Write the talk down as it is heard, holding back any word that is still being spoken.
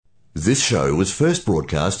This show was first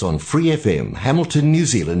broadcast on Free FM, Hamilton, New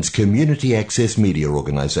Zealand's community access media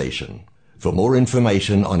organisation. For more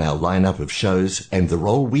information on our lineup of shows and the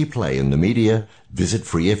role we play in the media, visit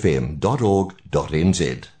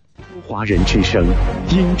freefm.org.nz. 华人之声，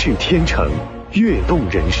音质天成，悦动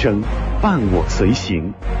人生，伴我隨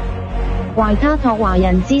行。Waikato 華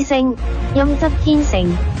人之聲，音質天成，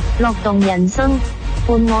樂動人生，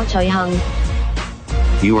伴我隨行。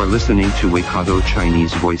You are listening to Waikato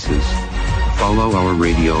Chinese Voices. Follow our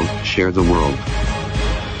radio, share the world.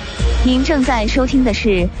 您正在收听的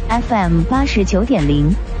是 FM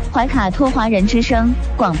 89.0怀卡托华人之声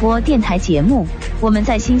广播电台节目，我们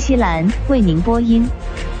在新西兰为您播音。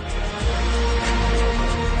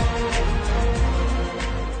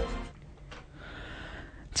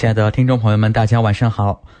亲爱的听众朋友们，大家晚上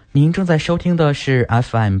好，您正在收听的是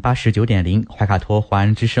FM 89.0怀卡托华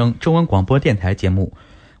人之声中文广播电台节目，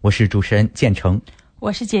我是主持人建成，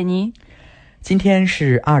我是简妮。今天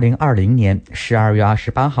是2020年12月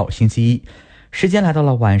28号星期一，时间来到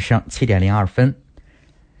了晚上7点02分。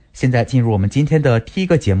现在进入我们今天的第一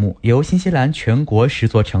个节目，由新西兰全国10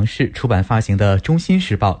座城市出版发行的《中新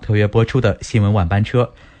时报》特约播出的新闻晚班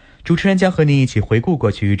车。主持人将和您一起回顾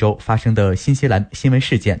过去一周发生的新西兰新闻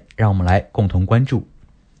事件，让我们来共同关注。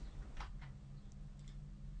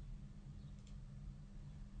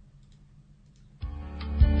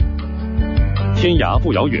天涯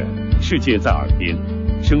不遥远，世界在耳边，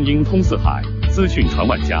声音通四海，资讯传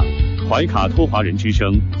万家。怀卡托华人之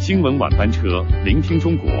声新闻晚班车，聆听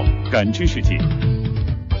中国，感知世界。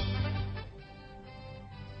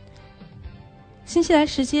新西兰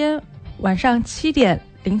时间晚上7点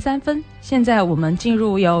03分，现在我们进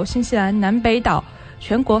入由新西兰南北岛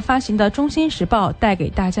全国发行的《中新时报》带给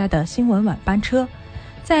大家的新闻晚班车。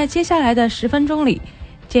在接下来的10分钟里，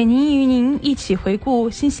简妮与您一起回顾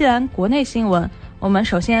新西兰国内新闻。我们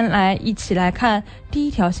首先一起来看第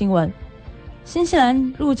一条新闻：新西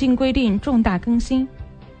兰入境规定重大更新。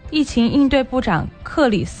疫情应对部长克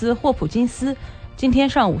里斯·霍普金斯今天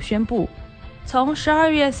上午宣布，从12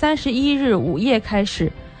月31日午夜开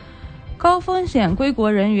始，高风险归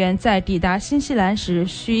国人员在抵达新西兰时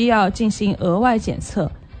需要进行额外检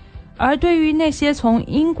测，而对于那些从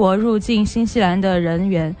英国入境新西兰的人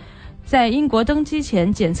员，在英国登机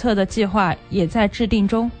前检测的计划也在制定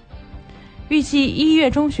中，预计1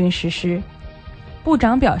月中旬实施。部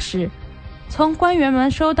长表示，从官员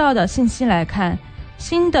们收到的信息来看，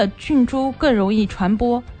新的菌株更容易传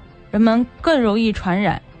播，人们更容易传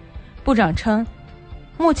染。部长称，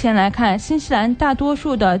目前来看，新西兰大多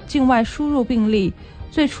数的境外输入病例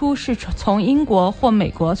最初是从英国或美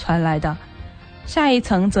国传来的，下一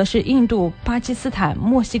层则是印度、巴基斯坦、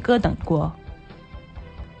墨西哥等国。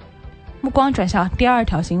目光转向第二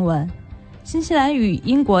条新闻：新西兰与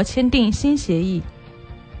英国签订新协议。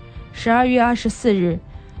12月24日，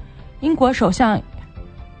英国首相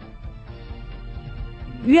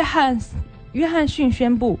约翰逊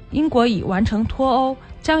宣布，英国已完成脱欧，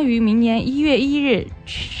将于明年1月1日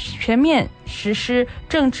全面实施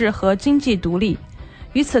政治和经济独立。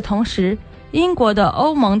与此同时，英国和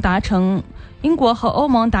欧盟达成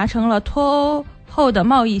了脱欧后的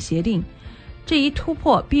贸易协定。这一突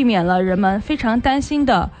破避免了人们非常担心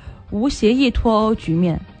的无协议脱欧局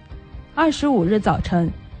面。25日早晨，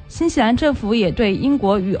新西兰政府也对英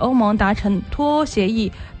国与欧盟达成脱欧协议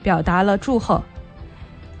表达了祝贺。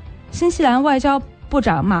新西兰外交部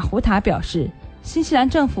长马胡塔表示，新西兰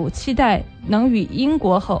政府期待能与英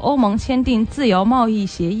国和欧盟签订自由贸易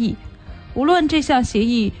协议。无论这项协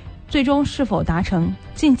议最终是否达成，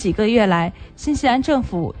近几个月来，新西兰政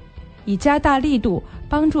府已加大力度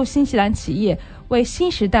帮助新西兰企业为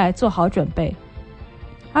新时代做好准备。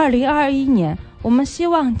2021年，我们希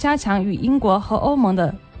望加强与英国和欧盟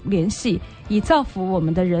的联系，以造福我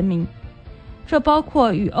们的人民。这包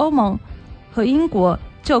括与欧盟和英国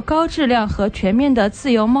就高质量和全面的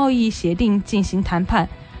自由贸易协定进行谈判，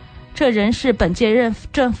这仍是本届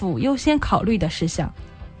政府优先考虑的事项。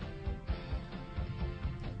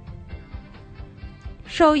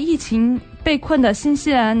受疫情被困的新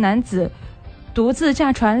西兰男子独自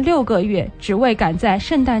驾船6个月，只为赶在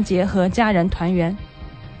圣诞节和家人团圆。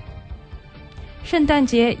圣诞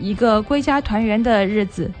节一个归家团圆的日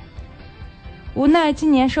子，无奈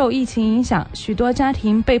今年受疫情影响，许多家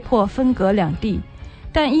庭被迫分隔两地，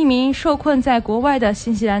但一名受困在国外的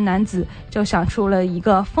新西兰男子就想出了一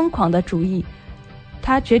个疯狂的主意。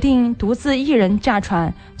他决定独自一人驾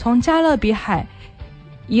船从加勒比海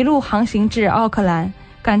一路航行至奥克兰，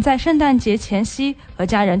赶在圣诞节前夕和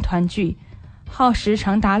家人团聚，耗时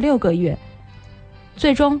长达6个月。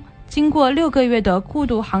最终经过6个月的孤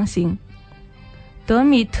独航行，德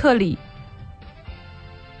米特里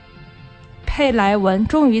佩莱文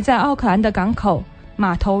终于在奥克兰的港口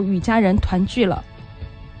码头与家人团聚了。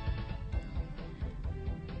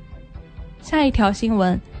下一条新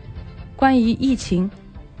闻，关于疫情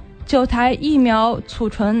，9台疫苗储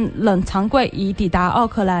存冷藏柜已抵达奥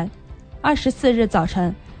克兰。24日早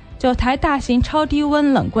晨，9台大型超低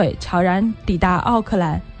温冷柜悄然抵达奥克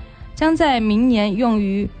兰，将在明年用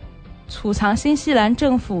于储藏新西兰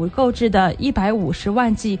政府购置的150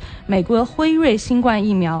万剂美国辉瑞新冠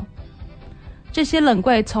疫苗。这些冷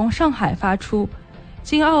柜从上海发出，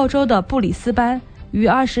经澳洲的布里斯班于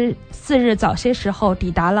24日早些时候抵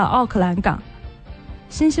达了奥克兰港。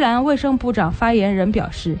新西兰卫生部长发言人表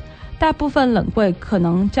示，大部分冷柜可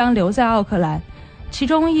能将留在奥克兰，其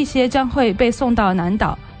中一些将会被送到南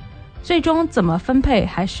岛，最终怎么分配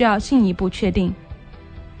还需要进一步确定。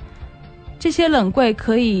这些冷柜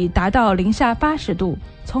可以达到零下80度，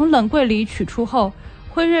从冷柜里取出后，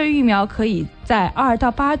辉瑞疫苗可以在2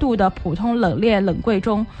到8度的普通冷链冷柜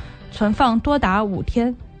中存放多达5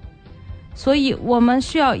天。所以我们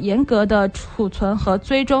需要严格的储存和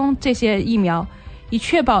追踪这些疫苗，以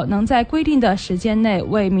确保能在规定的时间内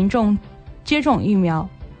为民众接种疫苗。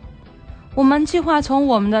我们计划从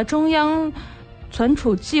我们的中央存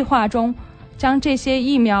储计划中将这些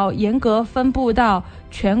疫苗严格分布到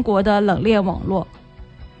全国的冷链网络，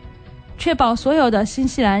确保所有的新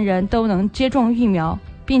西兰人都能接种疫苗，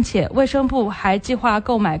并且卫生部还计划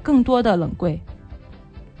购买更多的冷柜。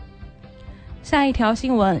下一条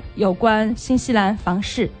新闻有关新西兰房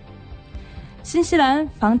市。新西兰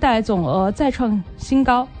房贷总额再创新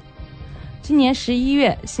高。今年11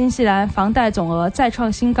月，新西兰房贷总额再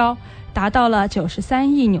创新高，达到了93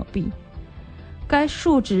亿纽币。该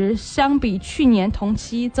数值相比去年同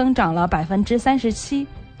期增长了 37%，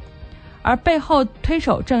 而背后推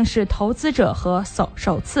手正是投资者和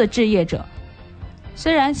首次置业者。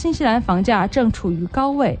虽然新西兰房价正处于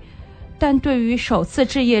高位，但对于首次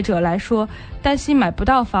置业者来说，担心买不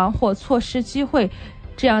到房或错失机会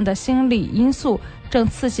这样的心理因素正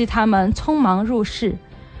刺激他们匆忙入市。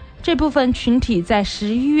这部分群体在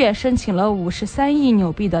11月申请了53亿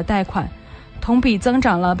纽币的贷款，同比增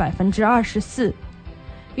长了 24%。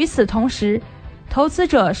 与此同时，投资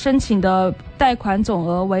者申请的贷款总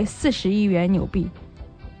额为40亿元纽币，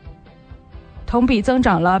同比增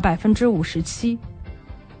长了 57%。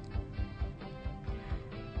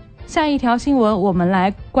 下一条新闻，我们来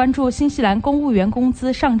关注新西兰公务员工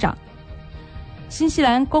资上涨。新西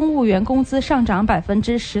兰公务员工资上涨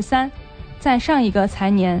 13%， 在上一个财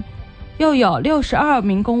年，又有62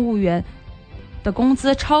名公务员的工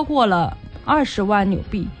资超过了20万纽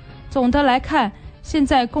币。总的来看，现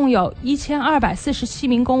在共有1247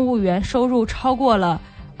名公务员收入超过了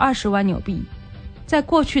20万纽币。在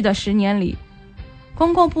过去的10年里，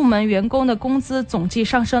公共部门员工的工资总计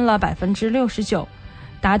上升了 69%，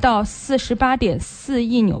 达到 48.4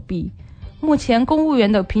 亿纽币。目前公务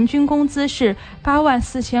员的平均工资是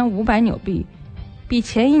84500纽币，比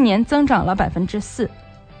前一年增长了 4%。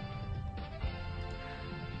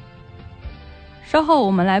 稍后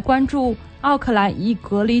我们来关注奥克兰一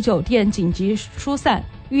隔离酒店紧急疏散，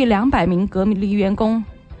逾200名隔离员工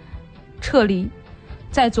撤离。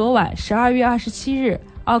在昨晚12月27日，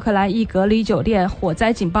奥克兰一隔离酒店火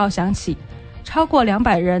灾警报响起，超过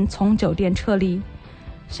200人从酒店撤离。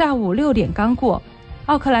下午6点刚过，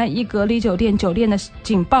奥克兰一隔离酒店的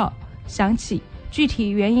警报响起，具体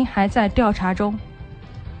原因还在调查中。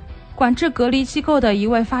管制隔离机构的一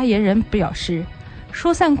位发言人表示，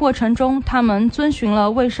疏散过程中他们遵循了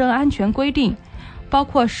卫生安全规定，包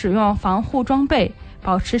括使用防护装备、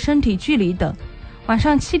保持身体距离等。晚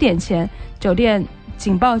上7点前，酒店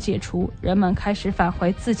警报解除，人们开始返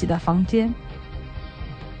回自己的房间。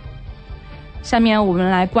下面我们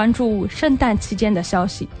来关注圣诞期间的消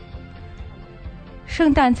息。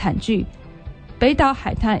圣诞惨剧，北岛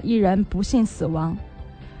海滩一人不幸死亡。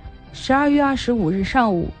12月25日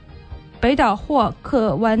上午，北岛霍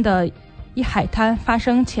克湾的一海滩发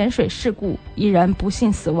生潜水事故，一人不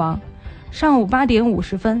幸死亡。上午8点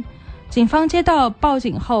50分，警方接到报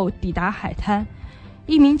警后抵达海滩。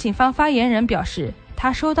一名警方发言人表示，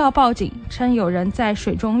他收到报警，称有人在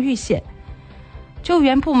水中遇险。救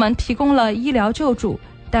援部门提供了医疗救助，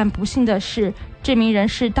但不幸的是，这名人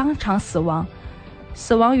士当场死亡。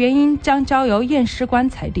死亡原因将交由验尸官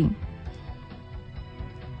裁定。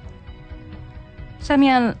下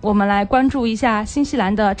面我们来关注一下新西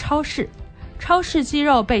兰的超市。超市鸡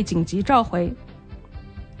肉被紧急召回。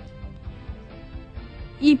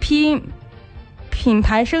一批品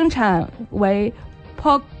牌生产为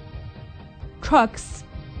Pork Trucks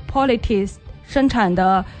Politis 生产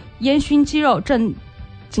的烟熏鸡肉正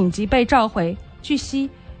紧急被召回。据悉，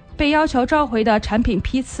被要求召回的产品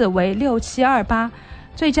批次为6728，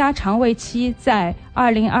最佳肠胃期在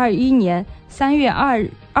2021年2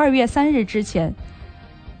月3日之前。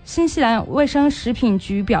新西兰卫生食品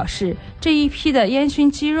局表示，这一批的烟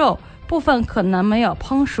熏鸡肉部分可能没有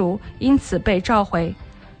烹熟，因此被召回。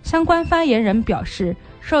相关发言人表示，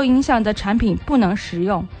受影响的产品不能食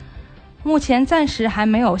用。目前暂时还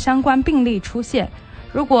没有相关病例出现。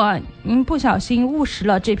如果您不小心误食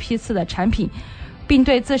了这批次的产品，并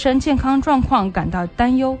对自身健康状况感到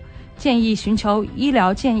担忧，建议寻求医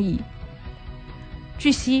疗建议。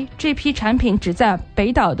据悉，这批产品只在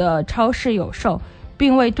北岛的超市有售，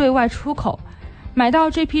并未对外出口。买到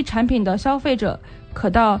这批产品的消费者可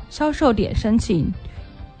到销售点申请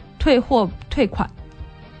退货退款。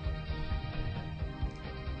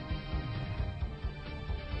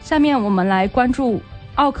下面我们来关注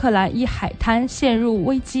奥克兰一海滩陷入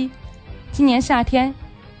危机。今年夏天，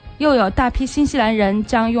又有大批新西兰人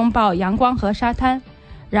将拥抱阳光和沙滩。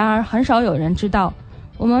然而，很少有人知道，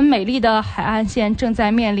我们美丽的海岸线正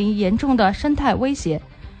在面临严重的生态威胁。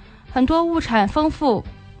很多物产丰富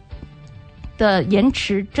的盐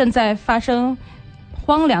池正在发生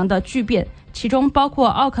荒凉的巨变，其中包括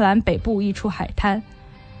奥克兰北部一处海滩。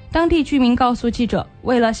当地居民告诉记者，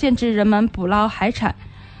为了限制人们捕捞海产，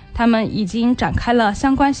他们已经展开了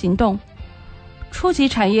相关行动。初级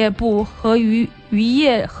产业部和渔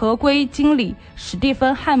业合规经理史蒂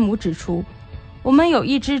芬·汉姆指出，我们有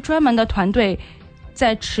一支专门的团队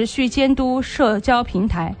在持续监督社交平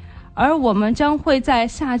台，而我们将会在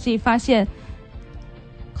夏季发现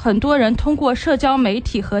很多人通过社交媒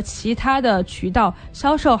体和其他的渠道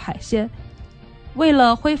销售海鲜。为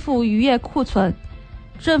了恢复渔业库存，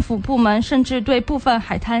政府部门甚至对部分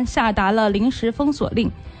海滩下达了临时封锁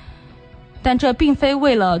令，但这并非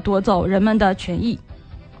为了夺走人们的权益。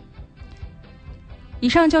以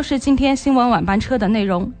上就是今天新闻晚班车的内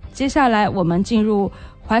容，接下来我们进入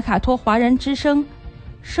怀卡托华人之声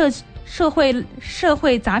社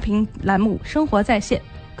会杂评栏目《生活在线》，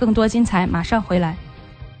更多精彩马上回来。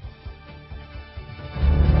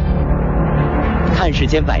看世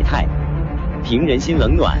间百态，评人心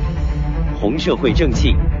冷暖，弘社会正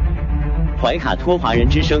气。怀卡托华人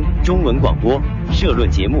之声中文广播社论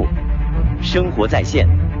节目《生活在线》，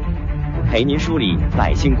陪您梳理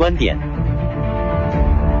百姓观点。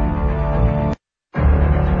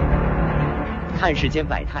看世间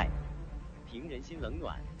百态，评人心冷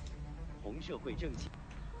暖，弘社会正气。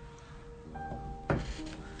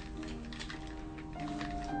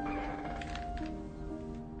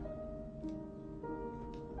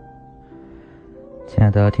亲爱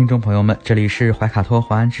的听众朋友们，这里是怀卡托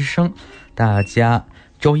华人之声，大家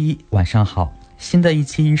周一晚上好。新的一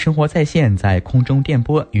期生活在线在空中电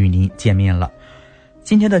波与您见面了。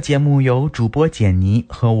今天的节目由主播简妮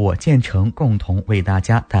和我建成共同为大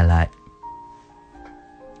家带来。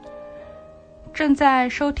正在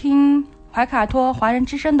收听怀卡托华人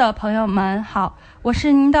之声的朋友们好，我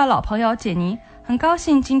是您的老朋友简妮，很高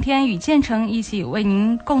兴今天与建成一起为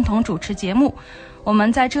您共同主持节目。我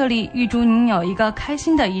们在这里预祝您有一个开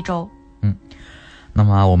心的一周。那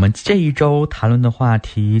么我们这一周谈论的话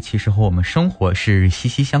题其实和我们生活是息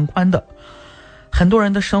息相关的。很多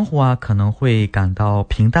人的生活可能会感到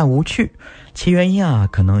平淡无趣，其原因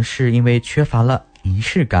可能是因为缺乏了仪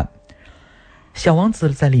式感。小王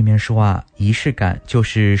子在里面说仪式感就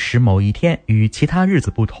是使某一天与其他日子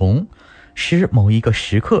不同，使某一个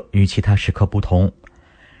时刻与其他时刻不同。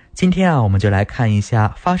今天我们就来看一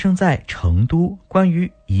下发生在成都关于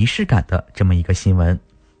仪式感的这么一个新闻。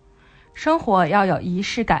生活要有仪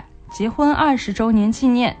式感，结婚20周年纪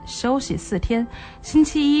念，休息4天，星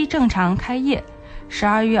期一正常开业。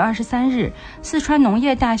12月23日，四川农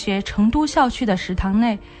业大学成都校区的食堂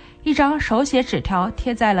内，一张手写纸条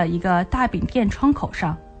贴在了一个大饼店窗口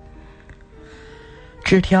上。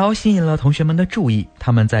纸条吸引了同学们的注意，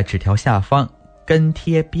他们在纸条下方跟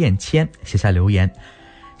贴便签，写下留言，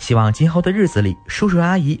希望今后的日子里叔叔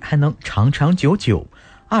阿姨还能长长久久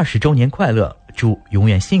，20周年快乐，祝永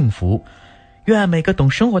远幸福，愿每个懂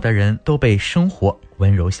生活的人都被生活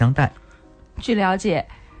温柔相待。据了解，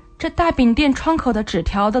这大饼店窗口的纸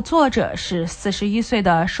条的作者是41岁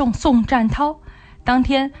的宋占涛。当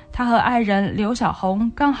天他和爱人刘小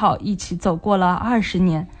红刚好一起走过了20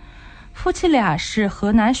年。夫妻俩是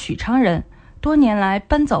河南许昌人，多年来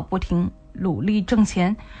奔走不停，努力挣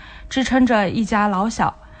钱，支撑着一家老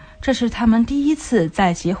小。这是他们第一次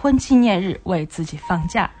在结婚纪念日为自己放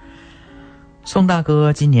假。宋大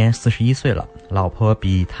哥今年41岁了，老婆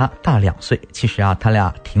比他大2岁。其实他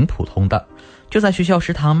俩挺普通的，就在学校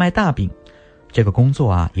食堂卖大饼。这个工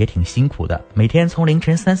作也挺辛苦的，每天从凌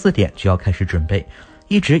晨3、4点就要开始准备，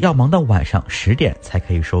一直要忙到晚上10点才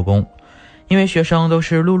可以收工。因为学生都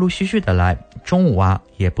是陆陆续续的来，中午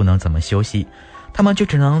也不能怎么休息，他们就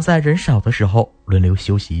只能在人少的时候轮流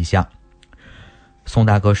休息一下。宋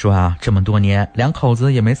大哥说这么多年两口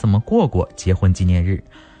子也没怎么过过结婚纪念日，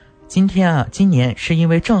今年是因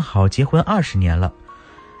为正好结婚20年了。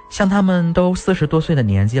像他们都40多岁的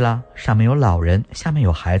年纪了，上面有老人，下面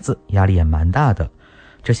有孩子，压力也蛮大的。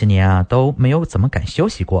这些年都没有怎么敢休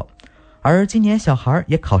息过。而今年小孩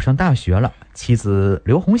也考上大学了，妻子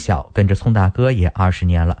刘红晓跟着宋大哥也20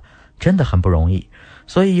年了，真的很不容易，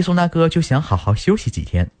所以宋大哥就想好好休息几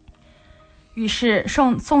天。于是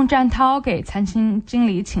宋占涛给餐厅经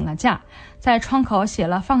理请了假，在窗口写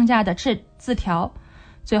了放假的字条。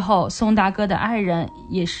最后宋大哥的爱人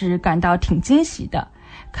也是感到挺惊喜的，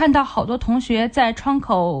看到好多同学在窗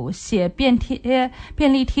口写便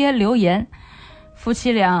利贴留言，夫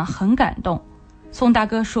妻俩很感动。宋大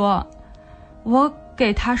哥说，我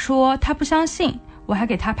给他说他不相信，我还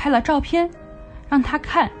给他拍了照片让他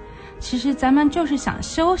看，其实咱们就是想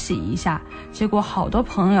休息一下，结果好多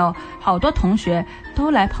朋友好多同学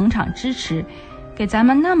都来捧场支持，给咱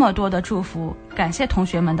们那么多的祝福，感谢同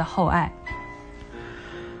学们的厚爱。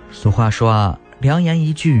俗话说良言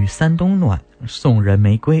一句三冬暖，送人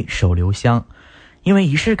玫瑰手留香。因为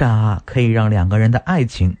仪式感可以让两个人的爱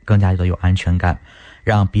情更加的有安全感，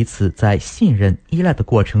让彼此在信任依赖的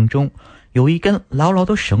过程中有一根牢牢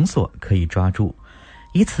的绳索可以抓住，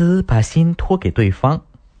以此把心托给对方。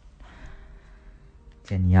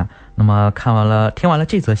简妮那么听完了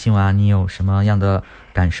这则新闻你有什么样的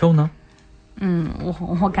感受呢？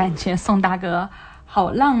我感觉宋大哥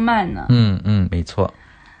好浪漫呢。没错。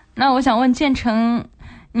那我想问建成，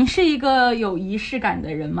你是一个有仪式感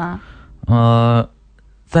的人吗？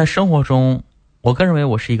在生活中我个人认为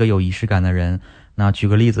我是一个有仪式感的人。那举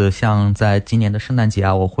个例子，像在今年的圣诞节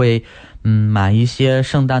我会买一些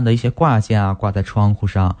圣诞的一些挂件挂在窗户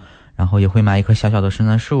上，然后也会买一棵小小的圣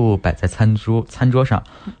诞树摆在餐桌上。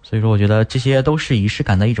所以说我觉得这些都是仪式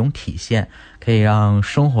感的一种体现，可以让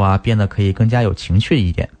生活变得可以更加有情趣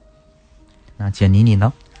一点。那简妮你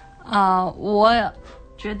呢？我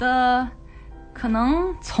觉得可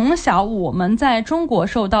能从小我们在中国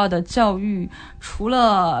受到的教育，除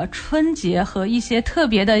了春节和一些特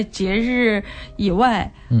别的节日以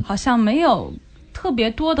外，好像没有特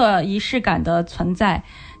别多的仪式感的存在。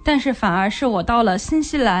但是反而是我到了新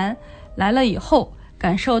西兰来了以后，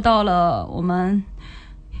感受到了我们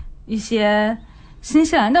一些新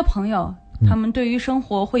西兰的朋友，他们对于生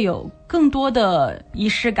活会有更多的仪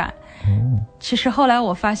式感。其实后来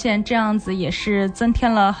我发现这样子也是增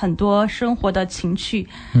添了很多生活的情趣，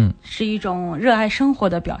是一种热爱生活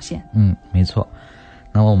的表现。没错。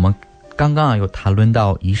那么我们刚刚有谈论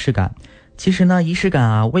到仪式感，其实呢仪式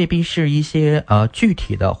感未必是一些具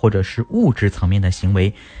体的或者是物质层面的行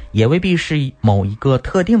为，也未必是某一个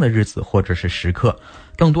特定的日子或者是时刻，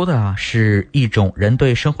更多的是一种人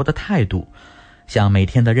对生活的态度。像每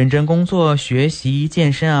天的认真工作、学习、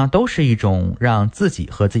健身都是一种让自己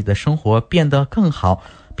和自己的生活变得更好、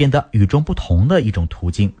变得与众不同的一种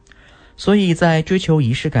途径。所以在追求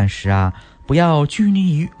仪式感时不要拘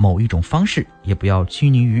泥于某一种方式，也不要拘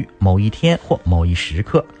泥于某一天或某一时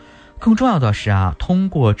刻。更重要的是通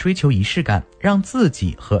过追求仪式感，让自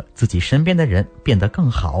己和自己身边的人变得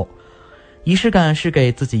更好。仪式感是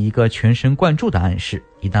给自己一个全神贯注的暗示，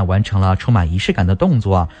一旦完成了充满仪式感的动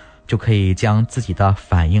作就可以将自己的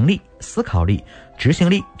反应力、思考力、执行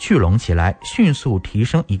力聚拢起来，迅速提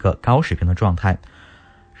升一个高水平的状态。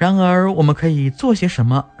然而我们可以做些什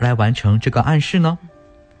么来完成这个暗示呢？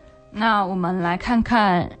那我们来看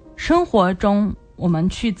看生活中我们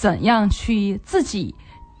去怎样去自己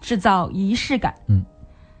制造仪式感。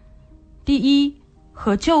第一，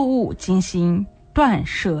和旧物进行断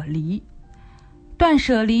舍离。断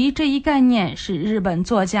舍离这一概念是日本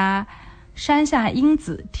作家山下英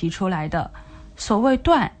子提出来的。所谓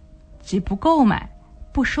断，即不购买、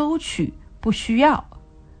不收取、不需要；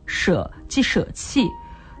舍，即舍弃，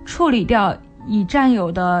处理掉已占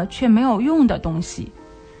有的却没有用的东西；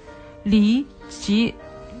离，即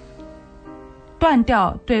断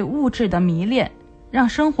掉对物质的迷恋，让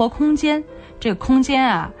生活空间，这个空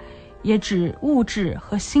间也指物质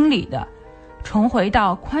和心理的，重回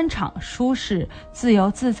到宽敞、舒适、自由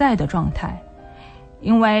自在的状态。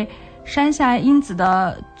因为山下英子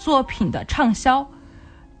的作品的畅销，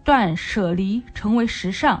断舍离成为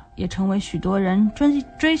时尚，也成为许多人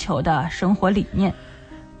追求的生活理念。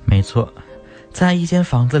没错，在一间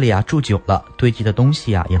房子里住久了，堆积的东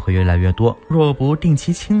西也会越来越多，若不定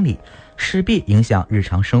期清理，势必影响日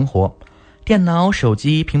常生活。电脑、手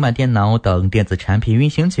机、平板电脑等电子产品运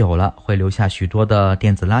行久了，会留下许多的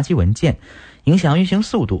电子垃圾文件，影响运行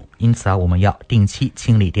速度。因此我们要定期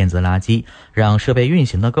清理电子垃圾，让设备运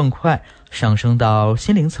行得更快。上升到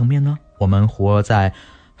心灵层面呢，我们活在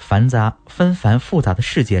纷繁复杂的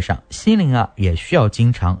世界上，心灵也需要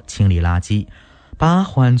经常清理垃圾，把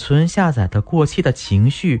缓存下载的过期的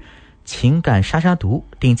情感杀毒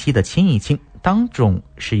定期的清一清，当中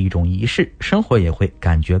是一种仪式，生活也会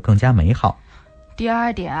感觉更加美好。第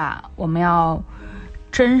二点我们要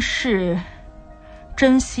珍惜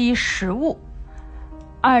食物。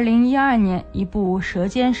2012年，一部《舌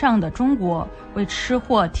尖上的中国》为吃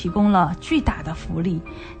货提供了巨大的福利，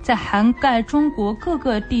在涵盖中国各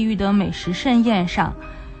个地域的美食盛宴上，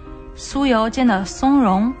酥油煎的松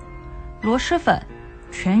茸、螺蛳粉、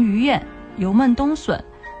全鱼宴、油焖冬笋、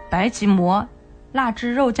白吉馍、腊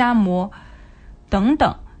汁肉夹馍等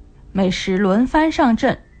等美食轮番上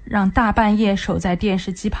阵，让大半夜守在电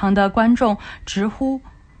视机旁的观众直呼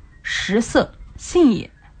食色性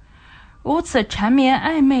也。如此缠绵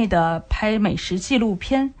暧昧地拍美食纪录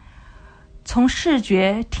片，从视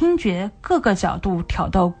觉、听觉各个角度挑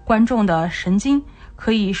逗观众的神经，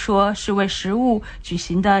可以说是为食物举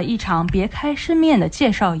行的一场别开生面的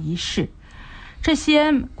介绍仪式。这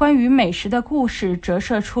些关于美食的故事折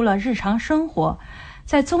射出了日常生活。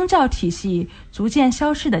在宗教体系逐渐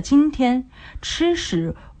消失的今天，吃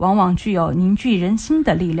食往往具有凝聚人心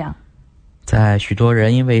的力量。在许多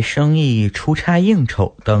人因为生意、出差、应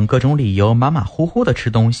酬等各种理由马马虎虎的吃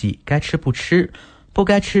东西，该吃不吃，不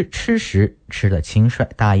该吃吃时，吃得轻率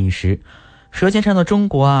大意时，舌尖上的中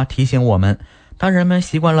国提醒我们，当人们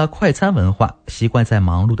习惯了快餐文化，习惯在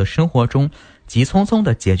忙碌的生活中急匆匆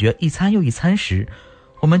地解决一餐又一餐时，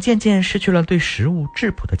我们渐渐失去了对食物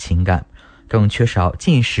质朴的情感，更缺少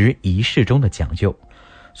进食仪式中的讲究。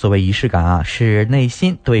所谓仪式感是内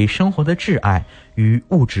心对生活的挚爱，与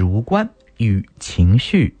物质无关，与情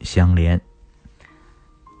绪相连。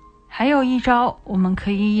还有一招，我们可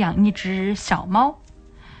以养一只小猫。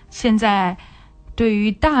现在对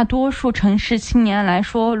于大多数城市青年来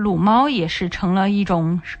说，撸猫也是成了一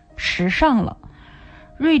种时尚了。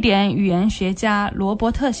瑞典语言学家罗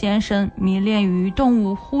伯特先生迷恋于动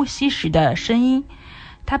物呼吸时的声音，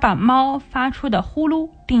他把猫发出的呼噜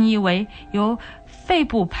定义为由肺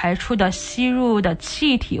部排出的吸入的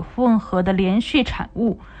气体混合的连续产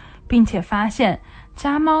物，并且发现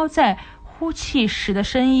家猫在呼气时的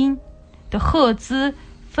声音的赫兹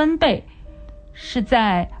分贝是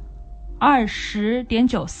在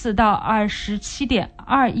20.94到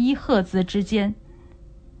27.21赫兹之间。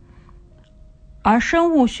而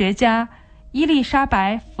生物学家伊丽莎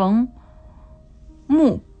白·冯·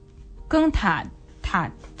穆根塔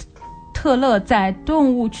特勒在《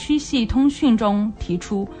动物区系通讯》中提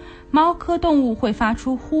出，猫科动物会发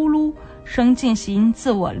出呼噜声进行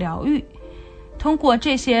自我疗愈。通过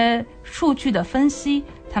这些数据的分析，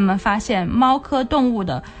他们发现猫科动物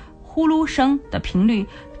的呼噜声的频率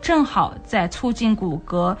正好在促进骨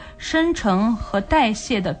骼生成和代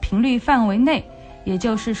谢的频率范围内。也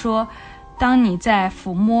就是说，当你在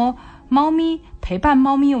抚摸猫咪、陪伴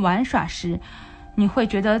猫咪玩耍时，你会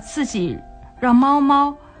觉得自己让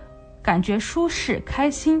猫感觉舒适开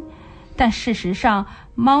心，但事实上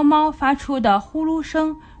猫发出的呼噜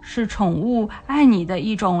声是宠物爱你的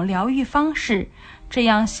一种疗愈方式。这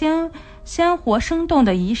样鲜活生动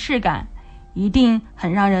的仪式感一定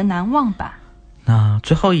很让人难忘吧。那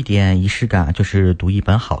最后一点仪式感就是读一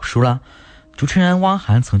本好书了。主持人汪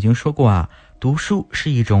涵曾经说过读书是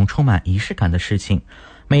一种充满仪式感的事情。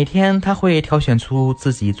每天他会挑选出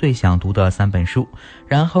自己最想读的3本书，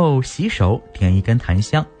然后洗手，点一根檀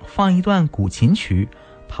香，放一段古琴曲，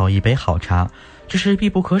泡一杯好茶，这是必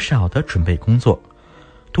不可少的准备工作。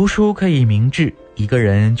读书可以明志，一个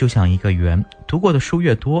人就像一个圆，读过的书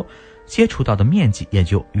越多，接触到的面积也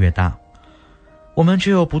就越大。我们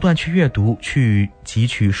只有不断去阅读，去汲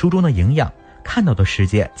取书中的营养，看到的世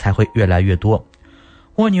界才会越来越多。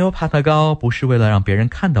蜗牛爬得高，不是为了让别人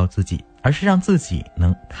看到自己，而是让自己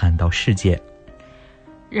能看到世界。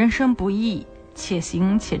人生不易，且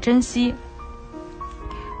行且珍惜。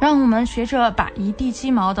让我们学着把一地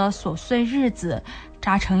鸡毛的琐碎日子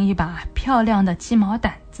扎成一把漂亮的鸡毛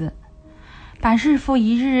掸子，把日复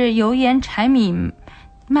一日油盐柴米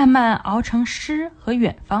慢慢熬成诗和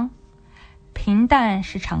远方。平淡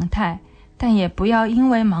是常态，但也不要因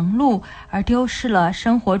为忙碌而丢失了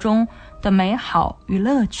生活中的美好与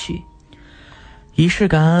乐趣。仪式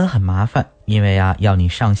感很麻烦，因为要你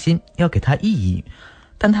上心，要给它意义，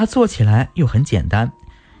但它做起来又很简单，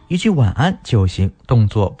一句晚安就行，动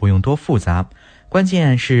作不用多复杂，关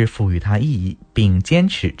键是赋予它意义并坚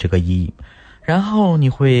持这个意义。然后你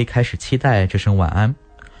会开始期待这声晚安。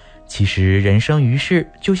其实人生于世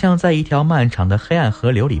就像在一条漫长的黑暗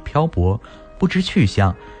河流里漂泊，不知去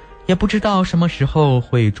向，也不知道什么时候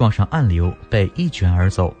会撞上暗流，被一卷而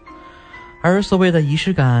走。而所谓的仪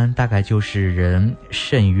式感，大概就是人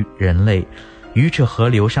甚于人类于这河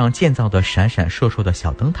流上建造的闪闪烁烁的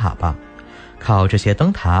小灯塔吧。靠这些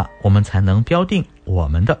灯塔，我们才能标定我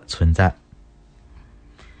们的存在。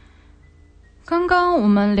刚刚我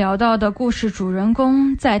们聊到的故事主人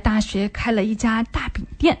公在大学开了一家大饼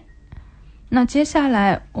店，那接下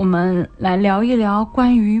来我们来聊一聊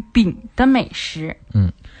关于饼的美食。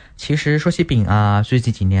其实说起饼啊，最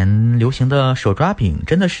近几年流行的手抓饼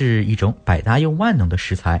真的是一种百搭又万能的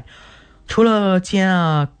食材。除了煎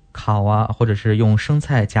啊、烤啊，或者是用生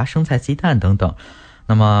菜夹生菜鸡蛋等等，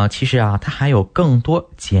那么其实啊，它还有更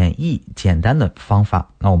多简易简单的方法。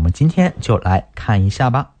那我们今天就来看一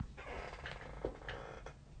下吧。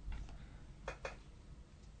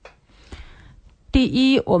第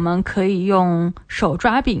一，我们可以用手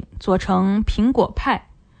抓饼做成苹果派。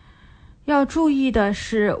要注意的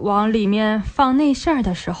是，往里面放内馅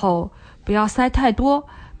的时候不要塞太多，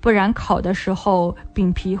不然烤的时候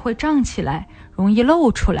饼皮会胀起来，容易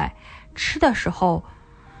露出来。吃的时候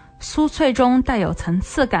酥脆中带有层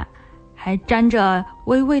次感，还沾着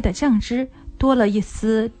微微的酱汁，多了一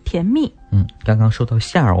丝甜蜜。刚刚说到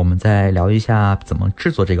馅儿，我们再聊一下怎么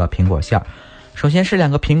制作这个苹果馅儿。首先是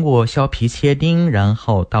2个苹果削皮切丁，然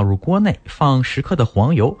后倒入锅内，放10克的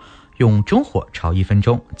黄油，用中火炒1分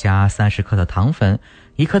钟，加30克的糖粉、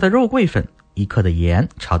1克的肉桂粉、1克的盐，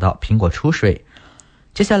炒到苹果出水。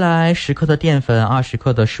接下来10克的淀粉、20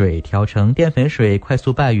克的水调成淀粉水，快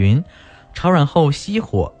速拌匀，炒软后熄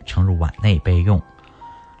火，盛入碗内备用。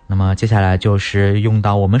那么接下来就是用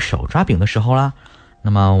到我们手抓饼的时候啦。那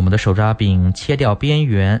么我们的手抓饼切掉边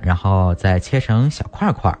缘，然后再切成小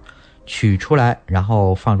块块，取出来，然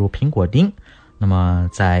后放入苹果丁，那么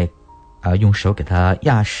再用手给它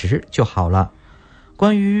压实就好了。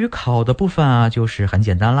关于烤的部分啊，就是很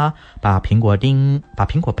简单啦，把苹果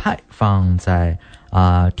派放在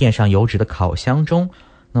垫上油脂的烤箱中，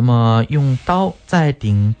那么用刀在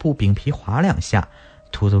顶部饼皮划2下，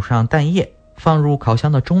涂上蛋液，放入烤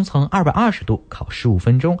箱的中层220度烤15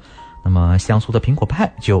分钟，那么香酥的苹果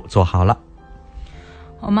派就做好了。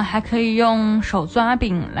我们还可以用手抓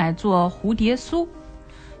饼来做蝴蝶酥。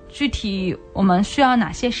具体我们需要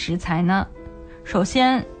哪些食材呢？首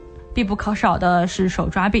先必不可少的是手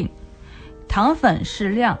抓饼，糖粉适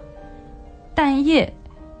量，蛋液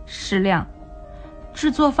适量。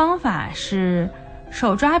制作方法是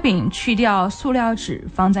手抓饼去掉塑料纸，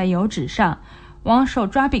放在油纸上，往手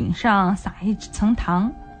抓饼上撒一层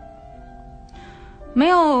糖。没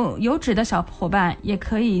有油纸的小伙伴也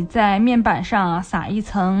可以在面板上撒一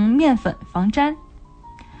层面粉防粘，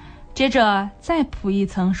接着再铺一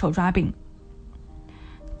层手抓饼，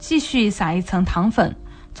继续撒一层糖粉，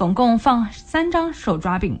总共放3张手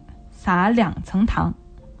抓饼，撒2层糖。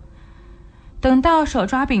等到手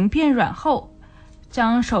抓饼变软后，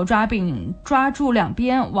将手抓饼抓住2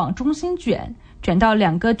边往中心卷，卷到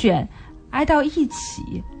2个卷挨到一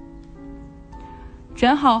起。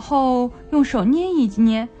卷好后用手捏一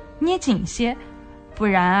捏，捏紧些，不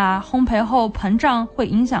然烘焙后膨胀会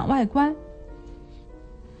影响外观。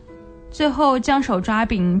最后将手抓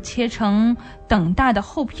饼切成等大的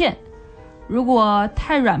厚片，如果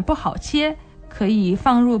太软不好切，可以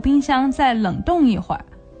放入冰箱再冷冻一会儿。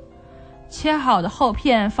切好的厚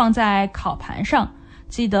片放在烤盘上，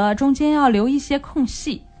记得中间要留一些空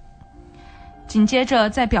隙。紧接着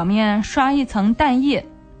在表面刷一层蛋液，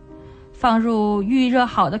放入预热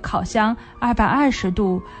好的烤箱220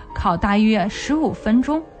度烤大约15分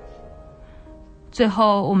钟。最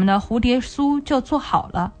后我们的蝴蝶酥就做好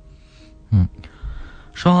了。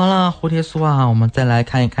说完了蝴蝶酥啊，我们再来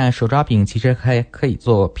看一看手抓饼其实还可以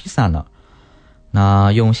做披萨呢。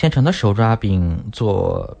那用现成的手抓饼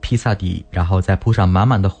做披萨底，然后再铺上满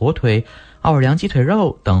满的火腿、奥尔良鸡腿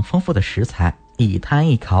肉等丰富的食材，一摊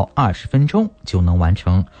一烤20分钟就能完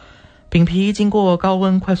成。饼皮经过高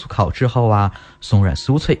温快速烤制后啊，松软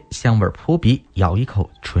酥脆，香味扑鼻，咬一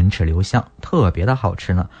口唇齿留香，特别的好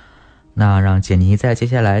吃呢。那让简妮在接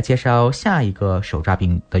下来介绍下一个手抓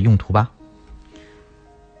饼的用途吧。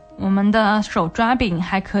我们的手抓饼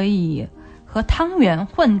还可以和汤圆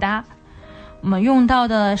混搭。我们用到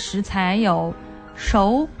的食材有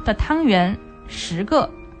熟的汤圆10个，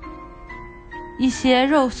一些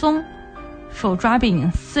肉松，手抓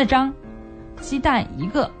饼4张，鸡蛋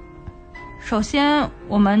1个。首先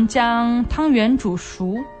我们将汤圆煮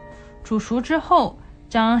熟，煮熟之后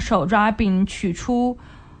将手抓饼取出，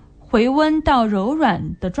回温到柔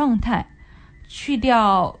软的状态，去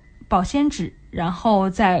掉保鲜纸，然后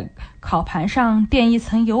在烤盘上垫一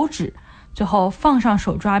层油纸，最后放上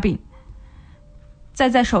手抓饼，再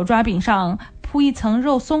在手抓饼上铺一层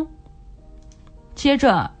肉松，接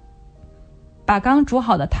着把刚煮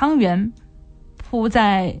好的汤圆铺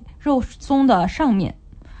在肉松的上面，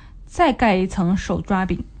再盖一层手抓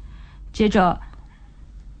饼，接着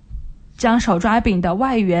将手抓饼的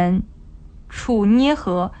外缘处捏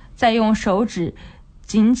合，再用手指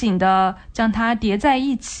紧紧地将它叠在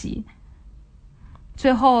一起，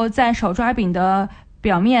最后在手抓饼的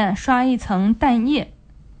表面刷一层蛋液，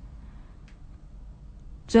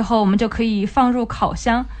最后我们就可以放入烤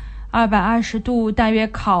箱，220度大约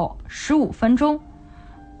烤15分钟，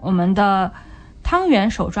我们的汤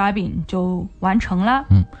圆手抓饼就完成了。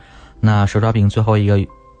那手抓饼最后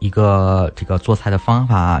一个这个做菜的方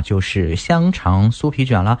法就是香肠酥皮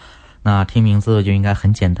卷了。那听名字就应该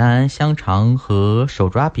很简单，香肠和手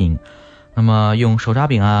抓饼。那么用手抓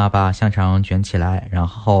饼把香肠卷起来，然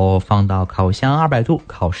后放到烤箱200度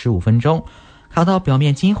烤15分钟，烤到表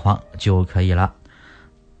面金黄就可以了。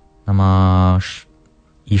那么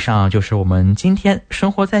以上就是我们今天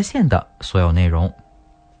生活在线的所有内容。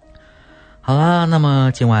好啦，那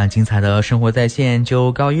么今晚精彩的生活在线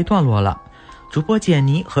就告一段落了。主播简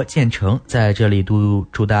妮和建成在这里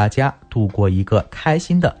祝大家度过一个开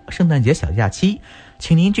心的圣诞节小假期，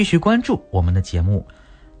请您继续关注我们的节目。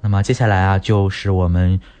那么接下来就是我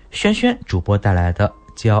们轩轩主播带来的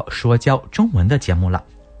说教中文的节目了，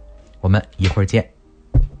我们一会儿见。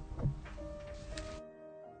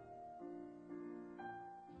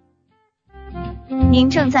您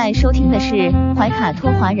正在收听的是怀卡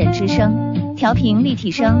托华人之声，调频立体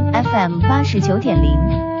声 FM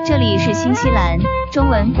 89.0，这里是新西兰中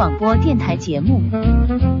文广播电台节目。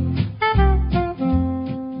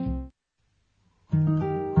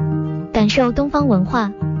感受东方文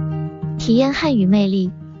化，体验汉语魅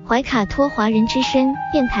力。怀卡托华人之声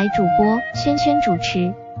电台主播轩轩主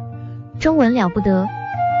持，中文了不得，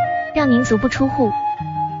让您足不出户，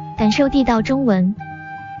感受地道中文，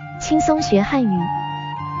轻松学汉语，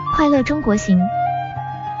快乐中国行。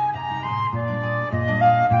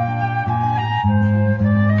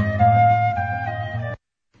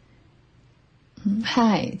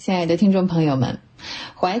嗨，亲爱的听众朋友们，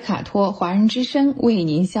怀卡托华人之声为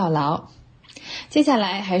您效劳。接下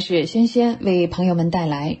来还是轩轩为朋友们带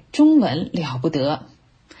来中文了不得。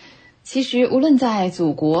其实无论在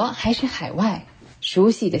祖国还是海外，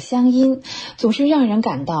熟悉的乡音总是让人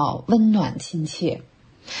感到温暖亲切。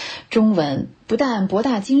中文不但博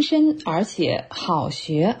大精深，而且好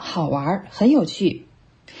学好玩，很有趣。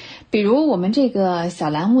比如我们这个小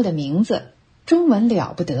栏目的名字中文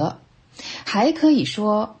了不得，还可以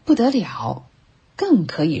说不得了，更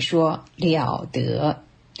可以说了得。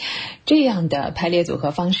这样的排列组合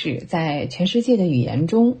方式在全世界的语言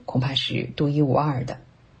中恐怕是独一无二的。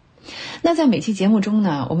那在每期节目中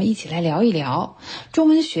呢，我们一起来聊一聊中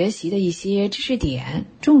文学习的一些知识点、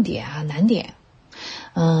重点难点。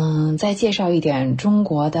再介绍一点中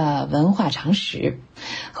国的文化常识，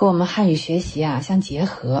和我们汉语学习相结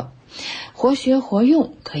合，活学活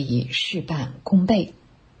用，可以事半功倍。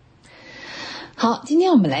好，今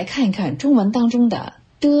天我们来看一看中文当中的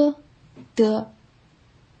的。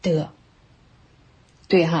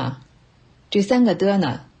对哈，这三个的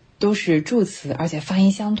呢都是助词，而且发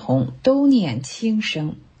音相同，都念轻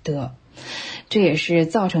声的，这也是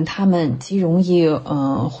造成它们极容易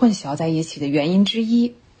混淆在一起的原因之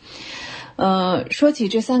一。说起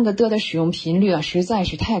这三个的使用频率实在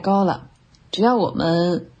是太高了，只要我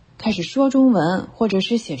们开始说中文或者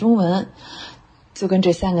是写中文，就跟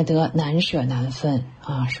这三个的难舍难分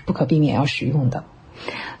是不可避免要使用的。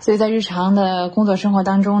所以在日常的工作生活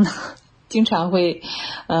当中呢，经常会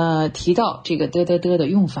提到这个的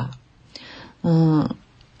用法。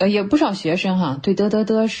也不少学生对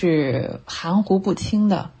的是含糊不清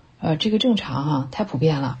的，这个正常太普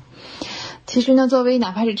遍了。其实呢，作为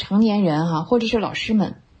哪怕是成年人或者是老师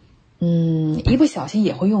们，一不小心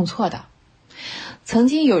也会用错的。曾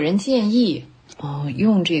经有人建议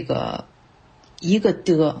用这个一个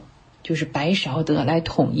的，就是白勺的来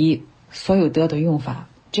统一所有的用法，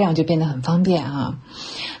这样就变得很方便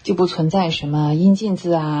就不存在什么阴近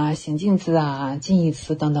字形近字近义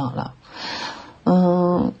词等等了。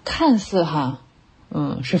看似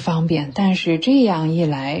是方便，但是这样一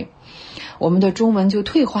来，我们的中文就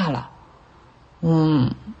退化了。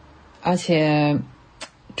而且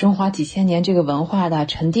中华几千年这个文化的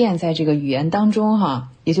沉淀在这个语言当中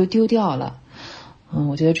也就丢掉了。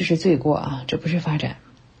我觉得这是罪过这不是发展。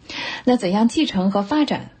那怎样继承和发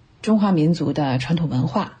展中华民族的传统文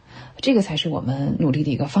化，这个才是我们努力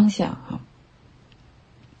的一个方向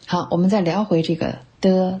好，我们再聊回这个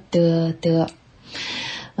的。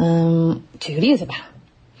举个例子吧，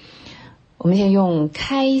我们先用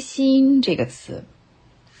开心这个词。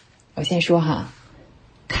我先说哈，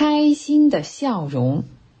开心的笑容，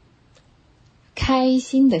开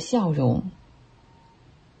心的笑容。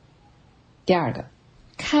第二个，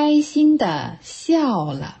开心的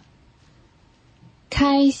笑了，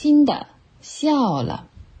开心的笑了。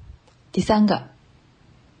第三个，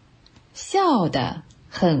笑得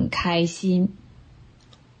很开心，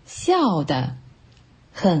笑得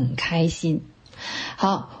很开心。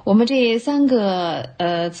好，我们这三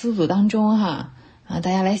个词组当中哈大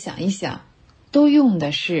家来想一想，都用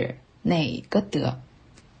的是哪个的？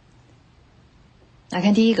来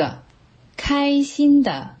看第一个，开心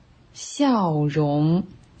的笑容。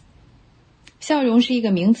笑容是一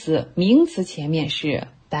个名词，名词前面是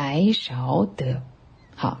白勺的。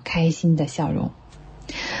好，开心的笑容。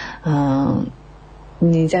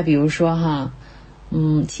你再比如说哈，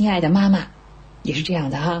亲爱的妈妈，也是这样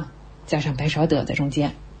的哈，加上白勺的在中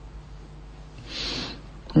间。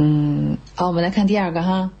好，我们来看第二个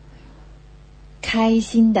哈，开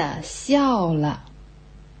心的笑了。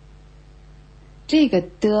这个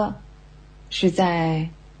的是在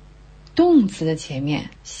动词的前面，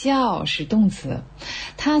笑是动词，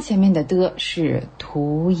它前面的的是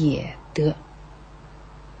土也的。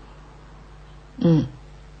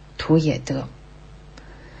土也的。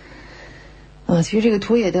其实这个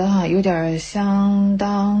土也的哈，有点相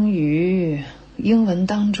当于英文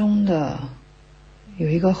当中的有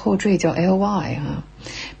一个后缀叫 ly 哈。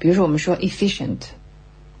比如说我们说 efficient，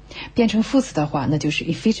 变成副词的话，那就是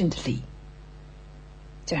efficiently，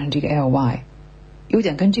 加上这个 ly， 有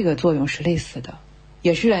点跟这个作用是类似的，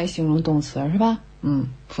也是来形容动词是吧？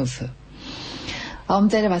副词。好，我们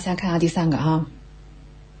再往下看第三个哈，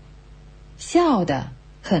笑得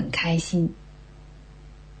很开心，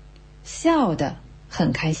笑得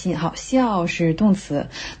很开心。好，笑是动词，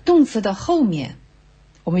动词的后面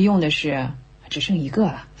我们用的是只剩一个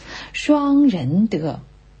了，双人的。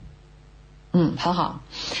很好，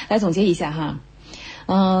来总结一下哈。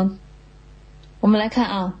我们来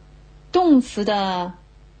看动词的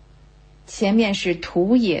前面是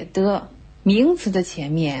土也的，名词的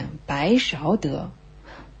前面白勺的，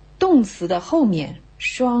动词的后面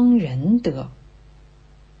双人的。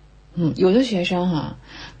有的学生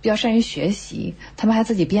比较善于学习，他们还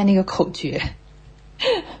自己编那个口诀。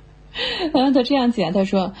然后他这样讲，他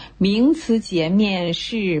说名词前面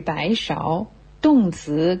是白勺，动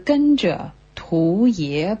词跟着土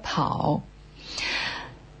也跑，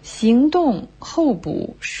行动后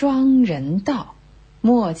补双人道，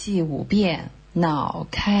默记5遍脑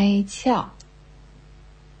开窍。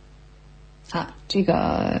好，这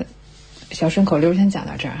个小顺口溜先讲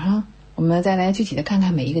到这儿哈。我们再来具体的看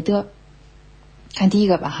看每一个的。看第一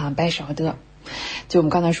个吧哈，白勺的，就我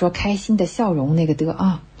们刚才说开心的笑容那个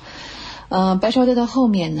的白勺的后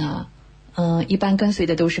面呢一般跟随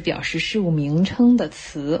的都是表示事物名称的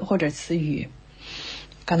词或者词语。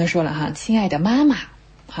刚才说了哈，亲爱的妈妈，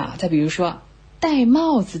再比如说戴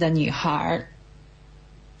帽子的女孩，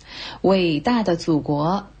伟大的祖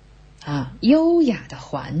国优雅的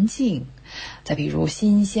环境，再比如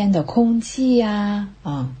新鲜的空气呀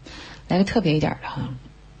来个特别一点的哈，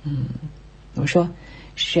我们说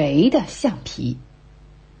谁的橡皮？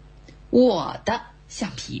我的橡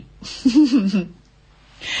皮。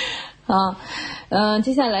好，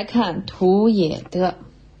接下来看土也的。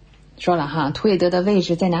说了哈，土也的的位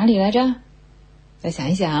置在哪里来着？再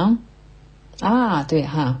想一想对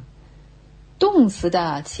哈，动词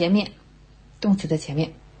的前面，动词的前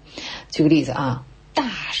面。举个例子大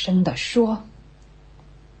声的说，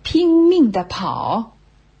拼命的跑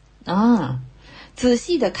仔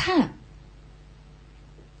细的看，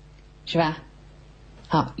是吧？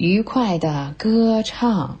好，愉快的歌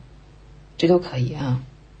唱，这都可以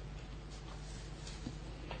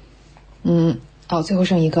最后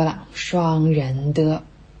剩一个了，双人的。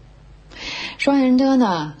双人的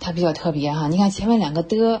呢，它比较特别你看前面两个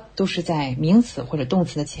的都是在名词或者动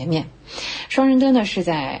词的前面，双人的呢是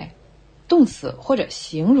在动词或者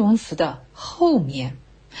形容词的后面，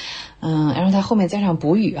然后它后面加上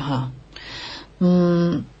补语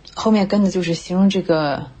后面跟的就是形容这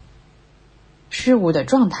个事物的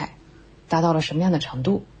状态达到了什么样的程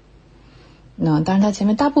度。当然它前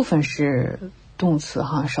面大部分是动词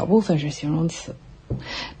少部分是形容词。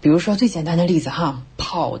比如说最简单的例子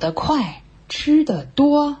跑得快，吃得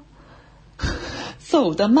多，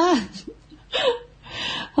走得慢。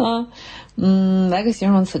来个形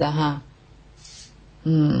容词的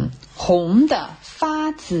红的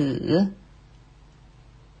发紫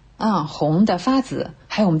红的发紫，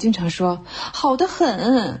还有我们经常说好得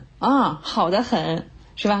很啊，好得很，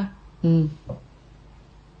是吧？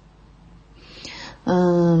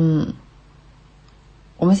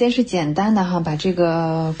我们先是简单的把这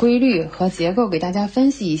个规律和结构给大家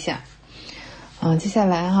分析一下。接下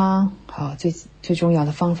来好，最重要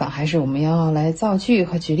的方法还是我们要来造句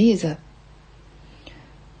和举例子。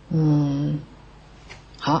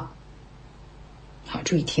好，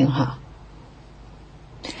注意听哈。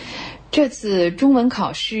这次中文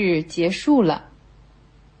考试结束了，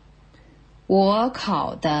我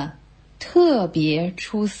考得特别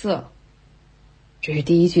出色。这是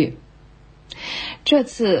第一句。这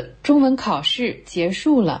次中文考试结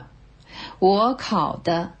束了，我考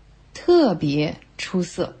得特别出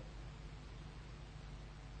色。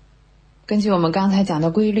根据我们刚才讲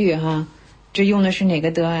的规律这用的是哪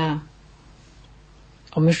个的呀？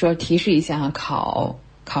我们说提示一下考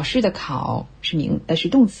试的考是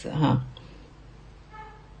动词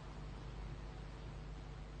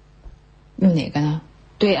用哪个呢？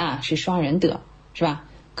对是双人的，是吧？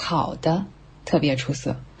考得特别出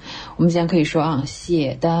色。我们今天可以说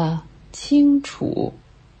写得清楚，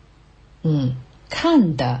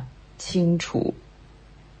看得清楚，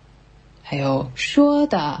还有说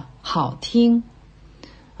得好听，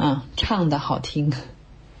唱得好听。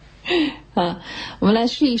我们来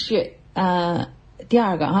试一试第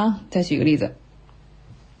二个再举个例子。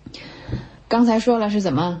刚才说了是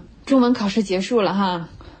怎么中文考试结束了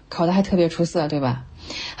考得还特别出色，对吧？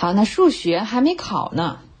好，那数学还没考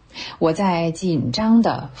呢，我在紧张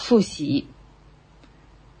的复习。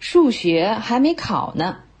数学还没考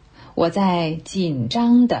呢，我在紧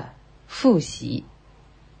张的复习。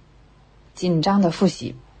紧张的复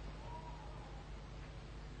习。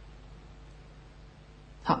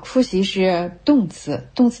好，复习是动词，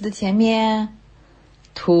动词的前面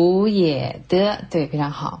图也的，对，非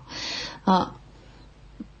常好。好，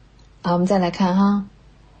我们再来看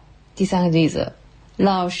第三个例子。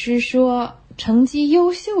老师说成绩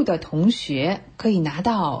优秀的同学可以拿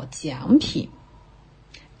到奖品。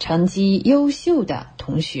成绩优秀的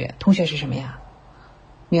同学，同学是什么呀？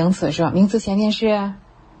名词是吧？名词前面是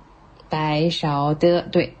白勺的，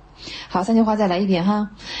对。好，三句话再来一遍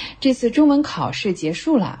这次中文考试结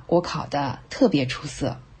束了，我考得特别出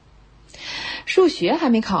色。数学还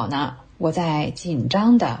没考呢，我在紧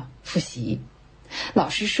张的复习。老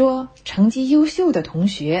师说成绩优秀的同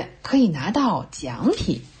学可以拿到奖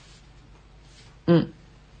品。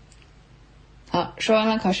好，说完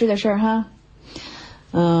了考试的事儿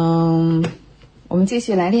我们继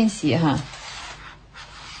续来练习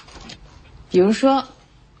比如说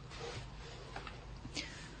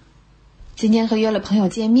今天和约了朋友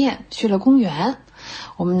见面，去了公园，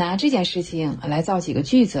我们拿这件事情来造几个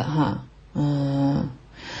句子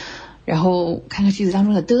然后看看句子当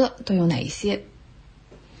中的都有哪一些。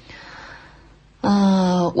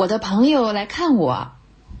我的朋友来看我。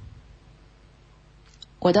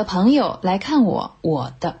我的朋友来看我。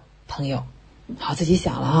我的朋友。好，自己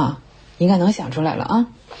想了应该能想出来了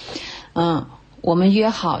我们约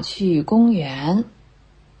好去公园。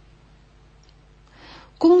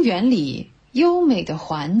公园里优美的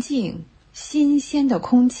环境，新鲜的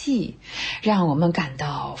空气，让我们感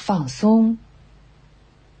到放松。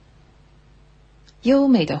优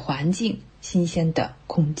美的环境，新鲜的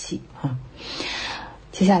空气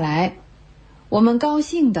接下来我们高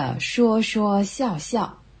兴的说说笑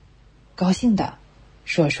笑。高兴的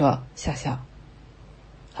说说笑笑。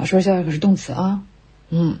好，说笑笑可是动词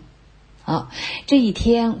好，这一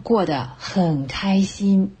天过得很开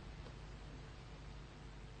心。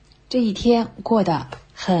这一天过得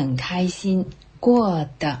很开心。过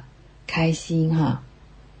得开心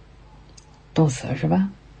动词是吧？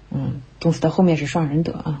动词的后面是双人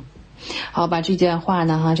的好，把这段话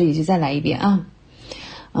呢这几句再来一遍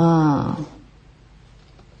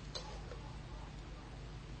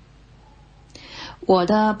我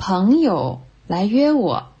的朋友来约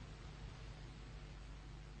我，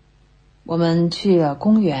我们去了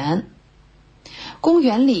公园。公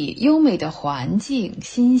园里优美的环境，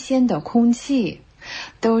新鲜的空气，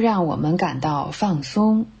都让我们感到放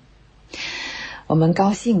松。我们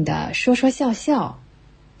高兴地说说笑笑，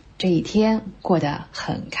这一天过得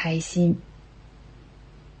很开心。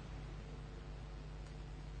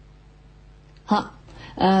好，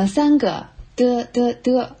三个的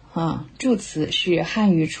助词是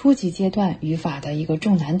汉语初级阶段语法的一个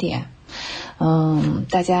重难点。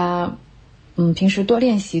大家平时多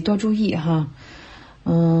练习多注意好，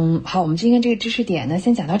我们今天这个知识点呢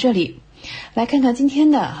先讲到这里。来看看今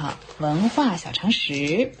天的文化小常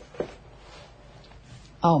识。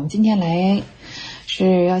我们今天来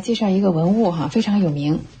是要介绍一个文物非常有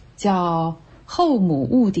名，叫后母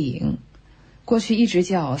屋顶，过去一直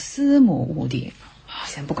叫司母屋顶，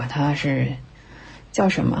先不管它是叫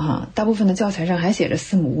什么哈，大部分的教材上还写着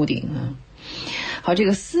司母屋顶啊。好，这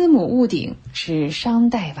个司母屋顶是商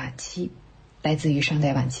代晚期，来自于商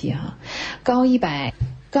代晚期哈，高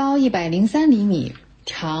103厘米，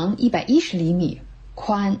长110厘米，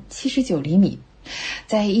宽79厘米，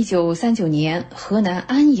在1939年河南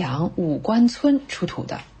安阳武关村出土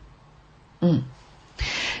的。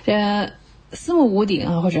司母屋顶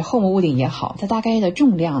啊，或者后母屋顶也好，它大概的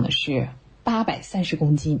重量呢是830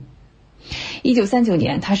公斤。1939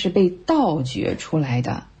年它是被盗掘出来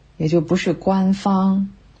的，也就不是官方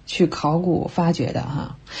去考古发掘的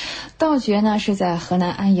哈。盗掘呢是在河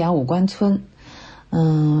南安阳武关村，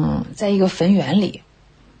在一个坟园里。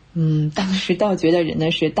当时盗掘的人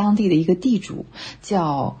呢是当地的一个地主，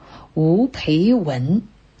叫吴培文。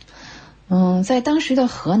在当时的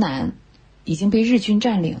河南已经被日军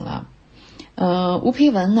占领了。吴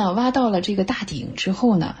培文呢挖到了这个大鼎之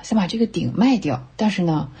后呢，想把这个鼎卖掉，但是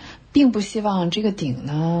呢并不希望这个鼎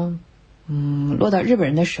呢落到日本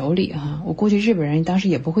人的手里啊。我估计日本人当时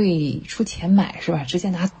也不会出钱买，是吧？直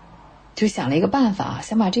接拿，就想了一个办法，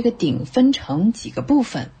想把这个鼎分成几个部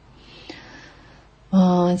分。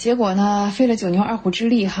结果呢费了九牛二虎之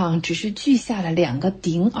力哈，只是锯下了2个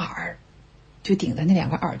鼎耳，就鼎的那2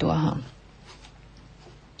个耳朵哈。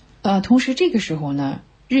同时这个时候呢，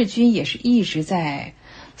日军也是一直在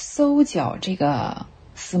搜剿这个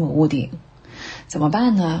司母屋顶，怎么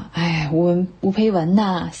办呢？吴培文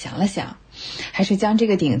呢想了想，还是将这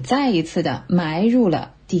个鼎再一次的埋入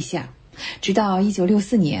了地下，直到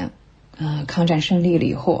1964年，抗战胜利了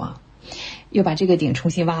以后啊，又把这个鼎重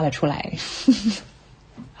新挖了出来。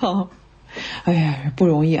好，不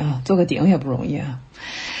容易啊，做个鼎也不容易啊。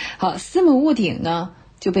好，司母屋顶呢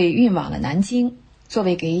就被运往了南京，作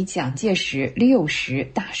为给蒋介石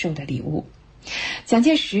60大寿的礼物。蒋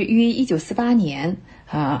介石于1948年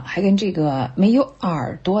还跟这个没有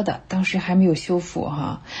耳朵的，当时还没有修复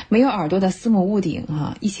没有耳朵的司母屋顶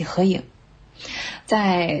一起合影。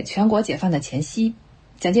在全国解放的前夕，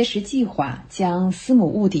蒋介石计划将司母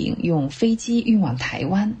屋顶用飞机运往台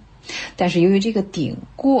湾，但是由于这个鼎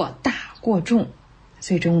过大过重，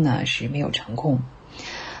最终呢是没有成功。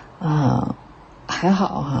还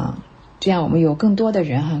好这样我们有更多的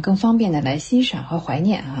人更方便的来欣赏和怀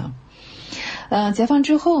念解放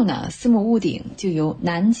之后呢，司母屋顶就由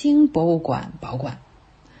南京博物馆保管。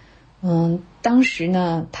当时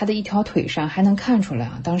呢他的一条腿上还能看出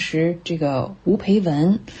来当时这个吴培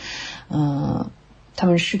文他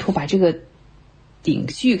们试图把这个鼎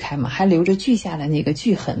锯开嘛，还留着锯下的那个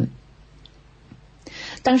锯痕。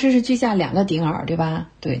当时是锯下2个鼎耳，对吧？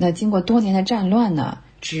对，那经过多年的战乱呢，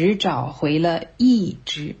只找回了1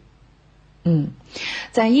只。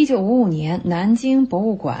在1955年，南京博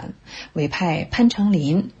物馆委派潘成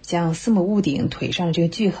林将司母屋顶腿上的这个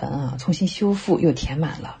锯痕重新修复又填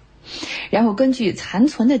满了，然后根据残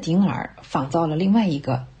存的鼎耳仿造了另外一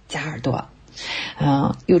个假耳朵，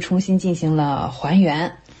又重新进行了还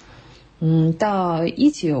原。到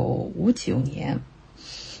1959年，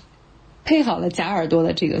配好了假耳朵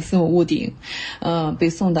的这个司母屋顶被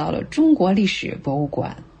送到了中国历史博物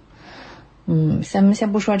馆。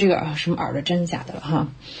先不说这个什么耳朵真假的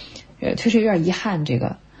了确实有点遗憾。这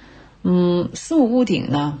个司母屋顶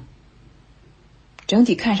呢整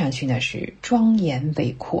体看上去呢是庄严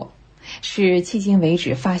伟阔，是迄今为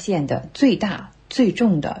止发现的最大最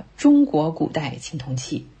重的中国古代青铜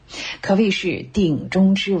器，可谓是鼎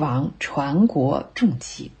中之王，传国重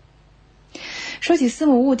器。说起司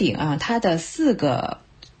母屋顶它的4个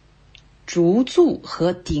竹柱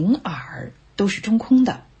和鼎耳都是中空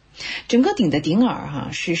的，整个鼎的鼎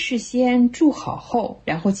耳是事先铸好后，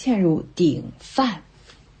然后嵌入鼎范。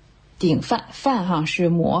鼎范是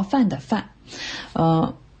模范的范。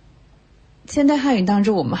现代汉语当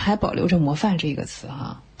中我们还保留着模范这个词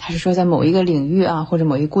它是说在某一个领域或者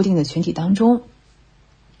某一固定的群体当中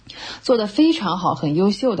做得非常好很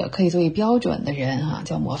优秀的，可以作为标准的人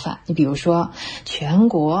叫模范。你比如说全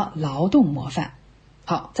国劳动模范。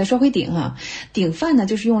好，再说回鼎鼎范呢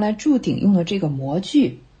就是用来铸鼎用的这个模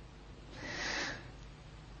具。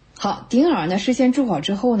好，鼎耳呢事先铸好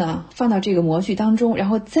之后呢放到这个模具当中，然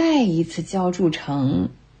后再一次浇铸成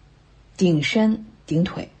鼎身鼎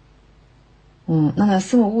腿。那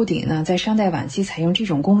司母屋顶呢在商代晚期采用这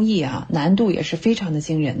种工艺难度也是非常的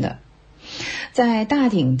惊人的。在大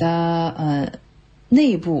鼎的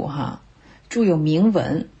内部铸有铭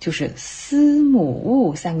文，就是司母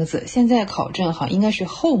屋3个字，现在考证应该是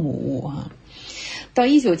后母屋到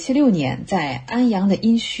1976年，在安阳的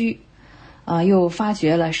殷墟又发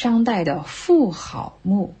掘了商代的妇好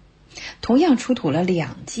墓，同样出土了2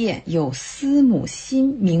件有司母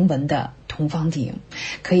心铭文的铜方鼎，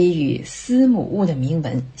可以与司母戊的铭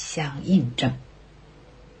文相印证。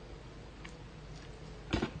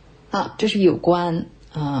好，这是有关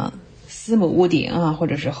司母戊鼎啊，或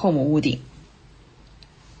者是后母戊鼎。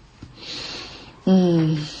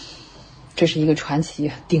这是一个传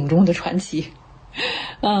奇，鼎中的传奇。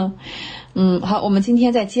好，我们今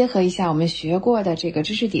天再结合一下我们学过的这个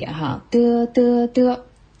知识点哈，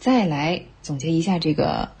再来总结一下这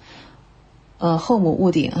个后母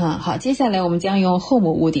戊鼎哈。好，接下来我们将用后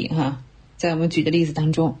母戊鼎哈，在我们举的例子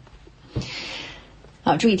当中。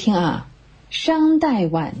好，注意听啊，商代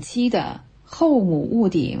晚期的后母戊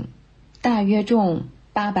鼎大约重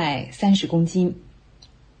830公斤。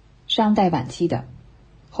商代晚期的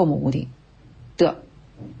后母戊鼎的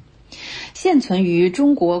现存于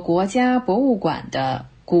中国国家博物馆的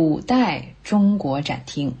古代中国展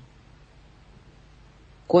厅。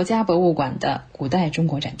国家博物馆的古代中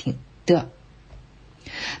国展厅的，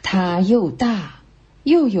它又大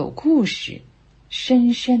又有故事，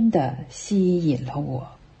深深地吸引了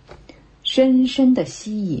我，深深地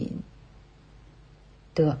吸引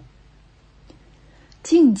的，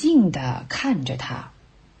静静地看着它，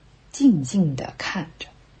静静地看着，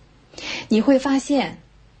你会发现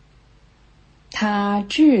它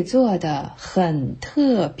制作的很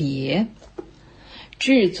特别，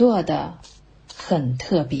制作的很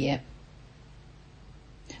特别，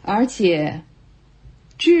而且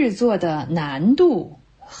制作的难度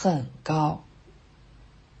很高。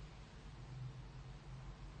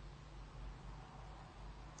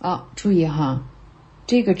注意哈，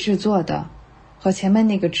这个制作的和前面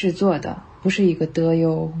那个制作的不是一个的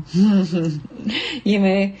哟，因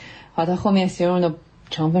为它后面形容的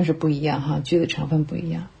成分是不一样哈，句子成分不一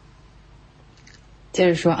样。接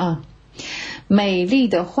着说啊，美丽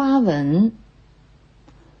的花纹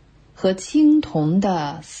和青铜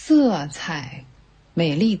的色彩，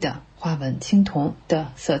美丽的花纹，青铜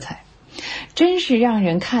的色彩，真是让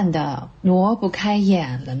人看得挪不开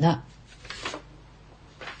眼了呢。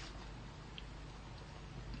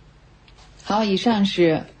好，以上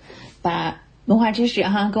是把文化知识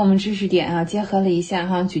哈跟我们知识点结合了一下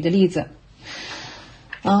哈，举的例子。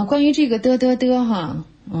关于这个的哈，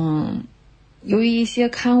由于一些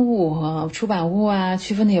刊物和出版物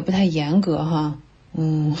区分的也不太严格哈，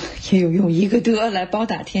也有用一个的来包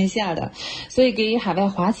打天下的，所以给海外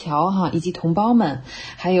华侨哈以及同胞们，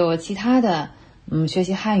还有其他的学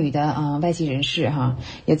习汉语的外籍人士哈，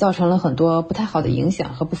也造成了很多不太好的影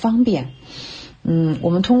响和不方便。我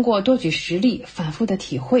们通过多举实例，反复的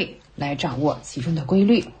体会来掌握其中的规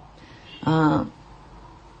律。那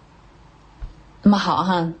么好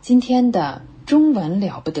哈，今天的中文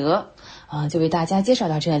了不得就为大家介绍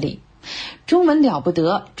到这里。中文了不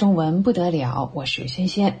得，中文不得了，我是萱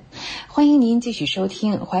萱，欢迎您继续收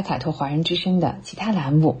听怀卡托华人之声的其他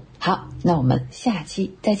栏目。好，那我们下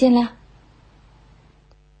期再见啦。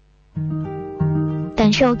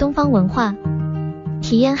感受东方文化，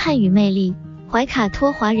体验汉语魅力，怀卡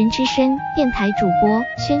托华人之声电台主播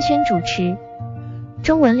萱萱主持。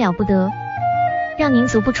中文了不得，让您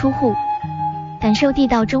足不出户，感受地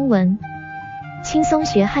道中文，轻松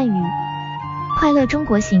学汉语，快乐中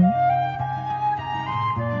国行。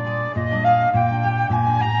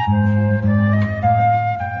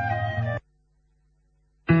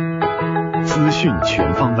资讯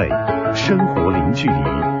全方位，生活零距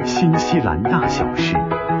离，新西兰大小事，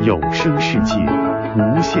有声世界，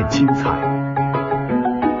无限精彩。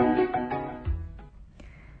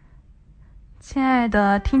亲爱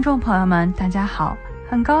的听众朋友们，大家好，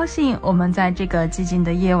很高兴我们在这个寂静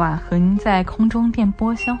的夜晚和您在空中电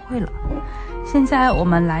波相会了。现在我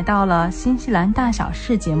们来到了新西兰大小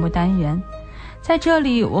事节目单元，在这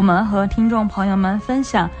里我们和听众朋友们分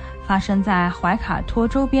享发生在怀卡托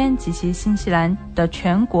周边及其新西兰的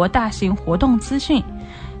全国大型活动资讯，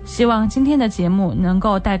希望今天的节目能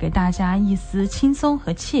够带给大家一丝轻松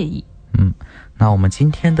和惬意。那我们今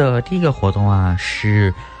天的第一个活动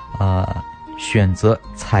是选择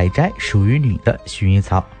采摘属于你的薰衣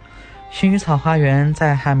草。薰衣草花园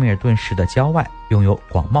在汉密尔顿市的郊外，拥有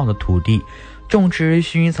广袤的土地。种植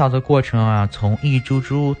薰衣草的过程从一株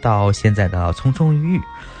株到现在的葱葱郁郁，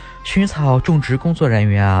薰衣草种植工作人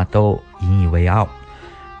员都引以为傲。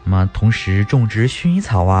那么同时种植薰衣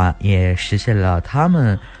草也实现了他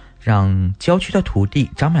们让郊区的土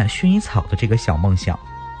地长满薰衣草的这个小梦想。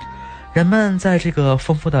人们在这个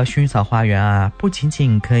丰富的薰衣草花园不仅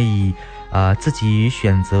仅可以自己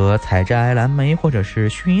选择采摘蓝莓或者是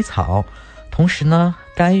薰衣草，同时呢，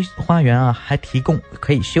该花园还提供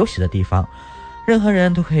可以休息的地方，任何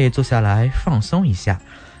人都可以坐下来放松一下，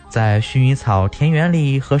在薰衣草田园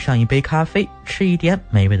里喝上一杯咖啡，吃一点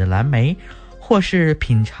美味的蓝莓，或是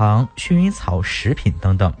品尝薰衣草食品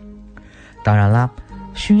等等。当然啦，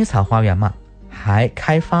薰衣草花园嘛，还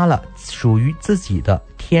开发了属于自己的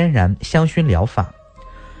天然香薰疗法。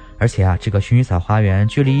而且啊，这个薰衣草花园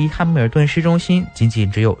距离汉密尔顿市中心仅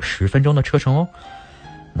仅只有10分钟的车程哦。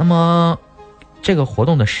那么这个活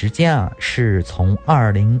动的时间啊，是从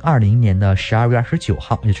2020年的12月29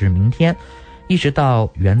号，也就是明天，一直到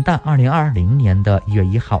元旦2020年的1月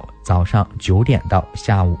1号早上9点到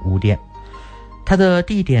下午5点。它的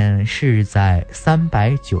地点是在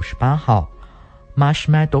398号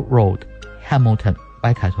Marshmeadow Road Hamilton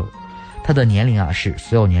Waikato。 它的年龄啊是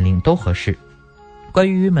所有年龄都合适。关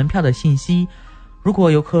于门票的信息，如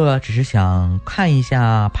果游客只是想看一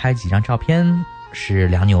下拍几张照片是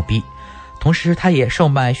2纽币，同时它也售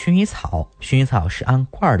卖薰衣草，薰衣草是按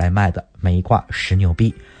罐来卖的，每一罐10纽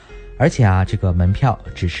币。而且啊，这个门票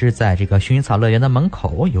只是在这个薰衣草乐园的门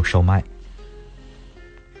口有售卖。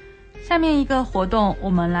下面一个活动，我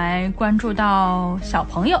们来关注到小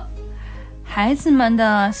朋友孩子们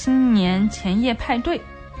的新年前夜派对。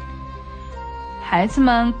孩子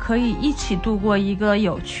们可以一起度过一个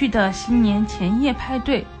有趣的新年前夜派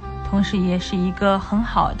对，同时也是一个很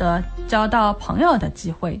好的交到朋友的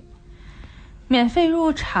机会。免费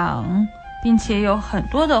入场，并且有很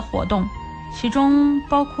多的活动，其中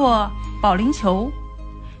包括保龄球、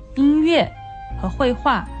音乐和绘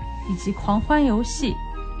画以及狂欢游戏。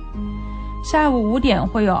下午5点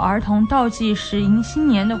会有儿童倒计时迎新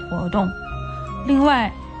年的活动。另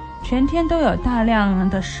外，全天都有大量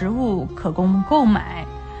的食物可供购买，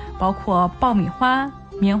包括爆米花、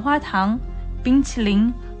棉花糖、冰淇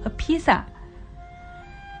淋和披萨。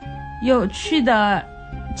有趣的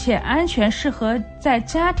且安全，适合在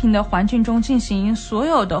家庭的环境中进行所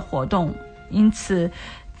有的活动，因此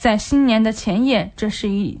在新年的前夜，这是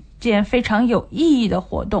一件非常有意义的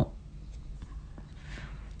活动。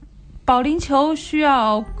保龄球需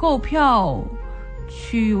要购票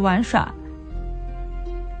去玩耍，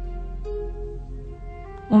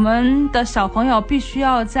我们的小朋友必须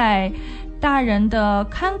要在大人的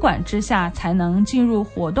看管之下才能进入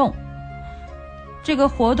活动。这个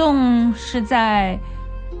活动是在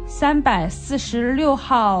346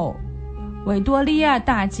号维多利亚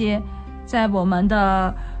大街，在我们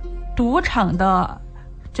的赌场的，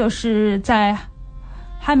就是在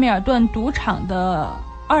汉密尔顿赌场的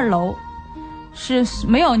2楼，是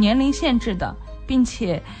没有年龄限制的，并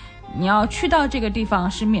且你要去到这个地方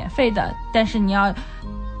是免费的，但是你要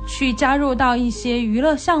去加入到一些娱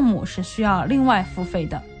乐项目是需要另外付费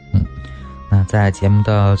的。那在节目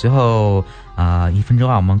的最后1分钟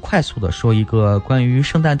啊，我们快速的说一个关于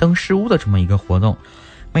圣诞灯饰屋的这么一个活动。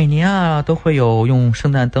每年啊都会有用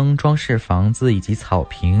圣诞灯装饰房子以及草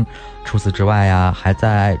坪，除此之外啊，还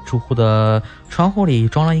在住户的窗户里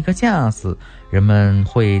装了一个架子，人们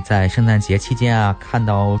会在圣诞节期间啊看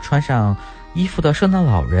到穿上衣服的圣诞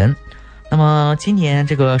老人。那么今年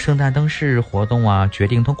这个圣诞灯饰活动啊，决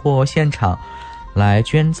定通过现场来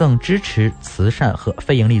捐赠支持慈善和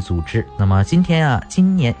非营利组织。那么今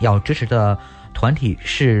年要支持的团体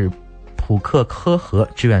是普克科河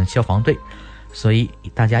志愿消防队，所以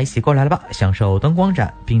大家一起过来了吧，享受灯光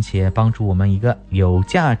展，并且帮助我们一个有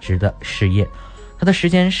价值的事业。它的时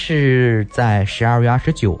间是在12月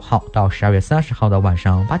29号到12月30号的晚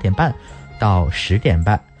上8点半到10点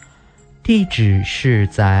半。地址是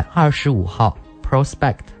在25号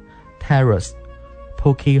Prospect Terrace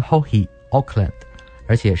Pukekohe Auckland，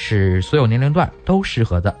 而且是所有年龄段都适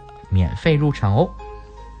合的，免费入场哦。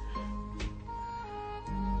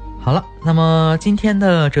好了，那么今天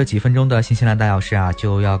的这几分钟的新西兰大小事啊，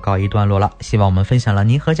就要告一段落了。希望我们分享了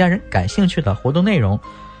您和家人感兴趣的活动内容，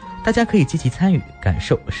大家可以积极参与，感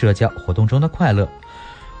受社交活动中的快乐。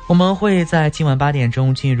我们会在今晚8点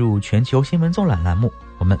钟进入全球新闻纵览栏目，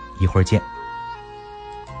我们一会儿见。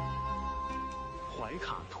怀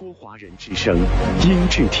卡托华人之声，音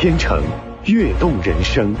质天成，悦动人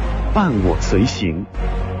生，伴我随行。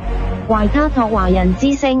懷卡托華人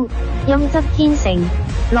之聲，音質天成，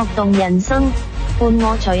樂動人生，伴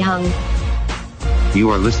我隨行。You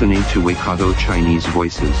are listening to Waikato Chinese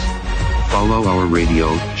Voices. Follow our radio,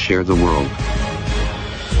 share the world.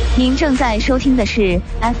 您正在收听的是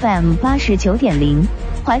FM 89.0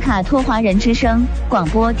怀卡托华人之声广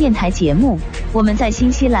播电台节目，我们在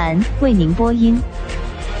新西兰为您播音。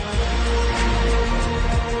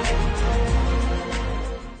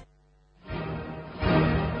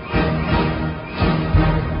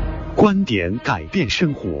观点改变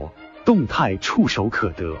生活，动态触手可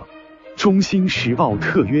得。中新时报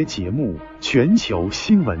特约节目《全球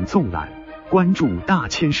新闻纵览》，关注大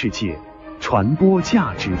千世界，传播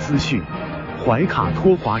价值资讯，怀卡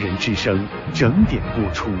托华人之声整点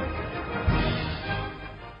播出。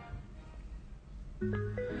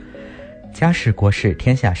家事国事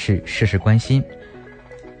天下事，事事关心。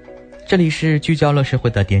这里是聚焦了社会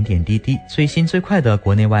的点点滴滴，最新最快的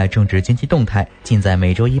国内外政治经济动态，尽在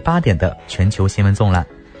每周一8点的全球新闻纵览。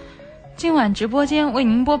今晚直播间为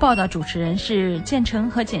您播报的主持人是建成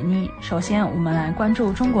和简妮。首先我们来关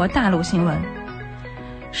注中国大陆新闻。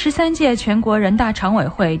13届全国人大常委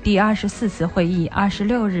会第24次会议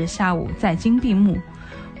26日下午在京闭幕。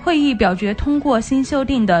会议表决通过新修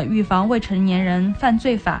订的预防未成年人犯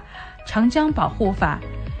罪法、长江保护法、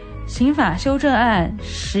刑法修正案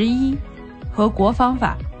11和国防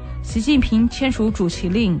法。习近平签署主席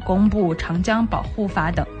令，公布长江保护法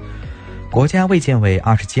等。国家卫健委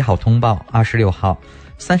27号通报，26号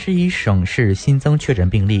31省市新增确诊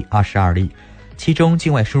病例22例，其中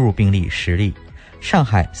境外输入病例10例，上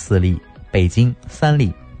海4例，北京3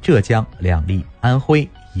例，浙江2例，安徽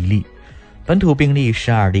1例，本土病例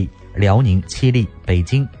12例，辽宁7例，北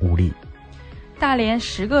京5例。大连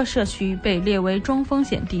10个社区被列为中风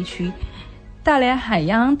险地区。大连海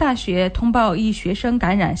洋大学通报一学生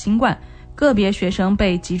感染新冠，个别学生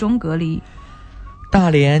被集中隔离。大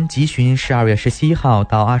连集训12月17号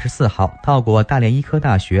到24号到过大连医科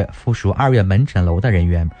大学附属2院门诊楼的人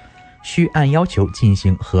员，需按要求进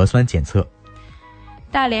行核酸检测。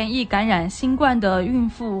大连一感染新冠的孕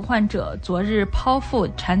妇患者昨日剖腹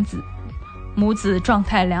产子，母子状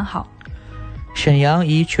态良好。沈阳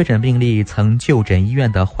一确诊病例曾就诊医院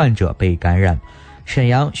的患者被感染，沈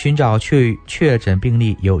阳寻找确诊病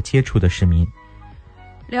例有接触的市民。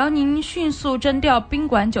辽宁迅速征调宾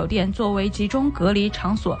馆酒店作为集中隔离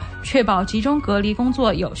场所，确保集中隔离工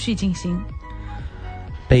作有序进行。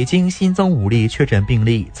北京新增5例确诊病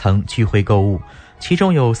例曾聚会购物，其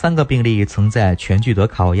中有3个病例曾在全聚德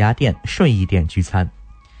烤鸭店、顺义店聚餐。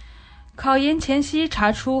考研前夕查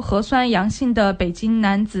出核酸阳性的北京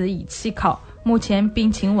男子已弃考，目前病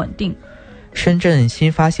情稳定。深圳新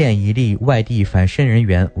发现1例外地返申人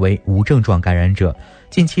员为无症状感染者，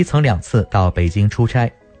近期曾2次到北京出差。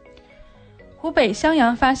湖北襄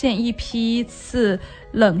阳发现一批次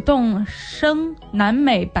冷冻生南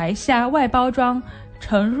美白虾外包装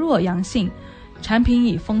呈弱阳性，产品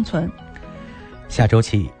已封存。下周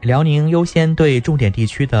起，辽宁优先对重点地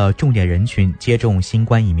区的重点人群接种新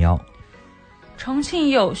冠疫苗。重庆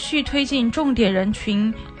有序推进重点人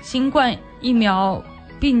群新冠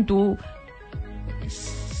病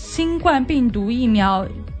毒疫苗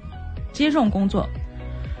接种工作。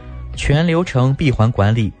全流程闭环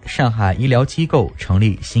管理，上海医疗机构成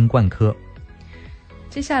立新冠科。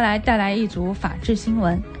接下来带来一组法治新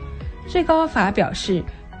闻。最高法表示，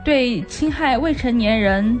对侵害未成年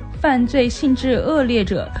人犯罪性质恶劣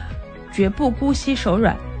者，绝不姑息手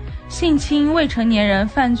软。性侵未成年人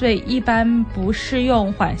犯罪一般不适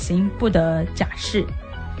用缓刑，不得假释。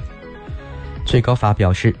最高法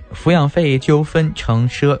表示，抚养费纠纷成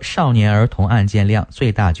涉少年儿童案件量最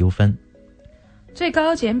大纠纷。最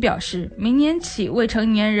高检表示，明年起未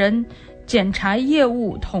成年人检查业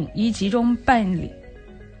务统一集中办理。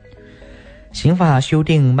刑法修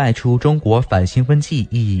订迈出中国反兴奋剂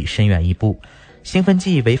意义深远一步，兴奋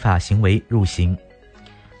剂违法行为入刑。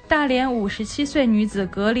大连57岁女子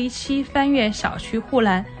隔离期翻越小区护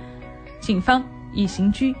栏，警方已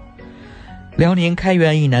刑拘。辽宁开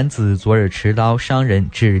原一男子昨日持刀伤人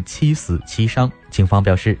致7死7伤，警方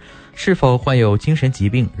表示，是否患有精神疾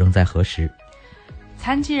病仍在核实。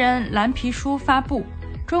残疾人蓝皮书发布，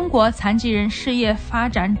中国残疾人事业发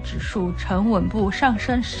展指数呈稳步上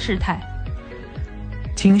升势态。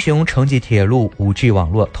京雄城际铁路 5G 网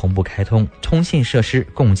络同步开通，通信设施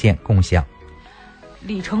共建共享。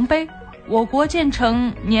里程碑，我国建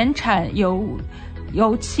成年产油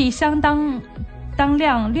气相当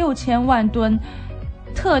量6000万吨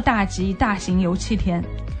特大级大型油气田。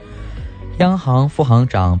央行副行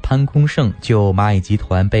长潘功胜就蚂蚁集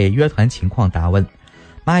团被约谈情况答问，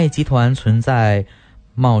蚂蚁集团存在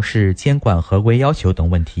冒视监管合规要求等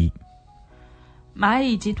问题。蚂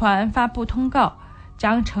蚁集团发布通告，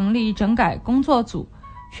将成立整改工作组，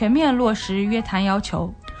全面落实约谈要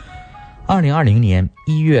求。2020年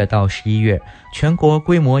1月到11月，全国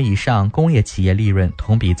规模以上工业企业利润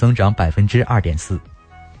同比增长 2.4%。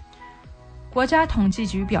国家统计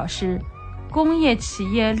局表示，工业企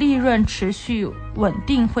业利润持续稳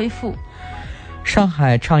定恢复。上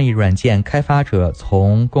海倡议软件开发者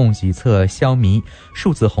从供给侧消弭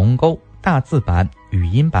数字鸿沟，大字版、语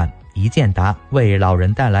音版、一键答为老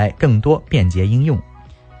人带来更多便捷应用。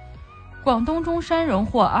广东中山荣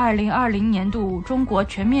获2020年度中国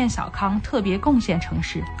全面小康特别贡献城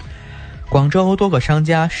市。广州多个商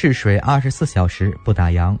家试水24小时不打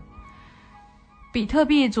烊。比特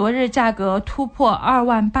币昨日价格突破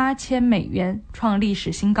28000美元，创历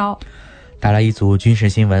史新高。带来一组军事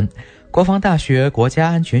新闻。国防大学国家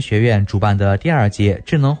安全学院主办的第2届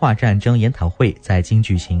智能化战争研讨会在京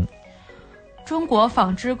举行。中国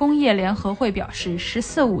纺织工业联合会表示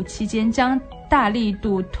，“14·5”期间将大力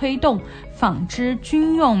度推动纺织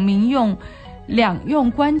军用、民用两用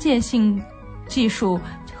关键性技术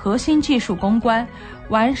核心技术攻关，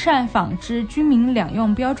完善纺织军民两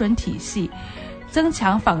用标准体系，增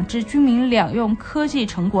强纺织军民两用科技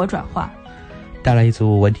成果转化。带来一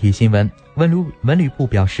组文体新闻。文旅部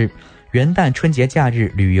表示，元旦春节假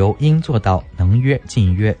日旅游应做到能约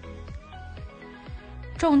尽约。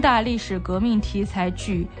重大历史革命题材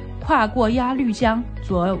剧《跨过鸭绿江》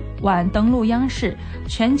昨晚登陆央视，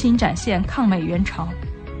全景展现抗美援朝。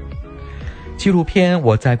纪录片《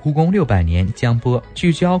我在故宫600年》将播，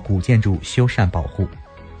聚焦古建筑修缮保护。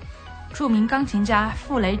著名钢琴家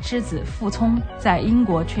傅雷之子傅聪在英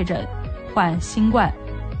国确诊患新冠。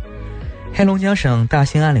黑龙江省大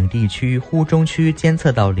兴安岭地区呼中区监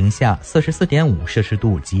测到零下44.5摄氏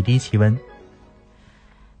度极低气温。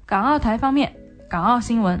港澳台方面，港澳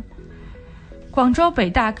新闻：广州北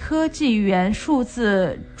大科技园数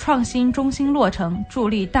字创新中心落成，助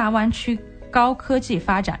力大湾区高科技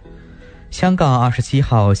发展。香港27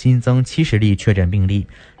号新增70例确诊病例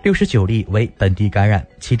，69例为本地感染，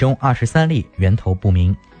其中23例源头不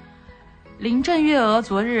明。林郑月娥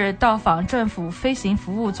昨日到访政府飞行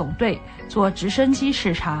服务总队，做直升机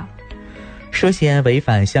视察。涉嫌违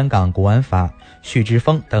反香港国安法，许志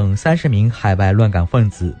峰等30名海外乱港分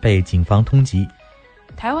子被警方通缉。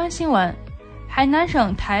台湾新闻：海南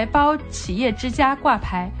省台胞企业之家挂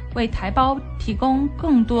牌，为台胞提供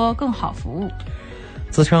更多更好服务。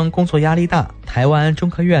自称工作压力大，台湾中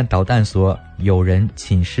科院导弹所有人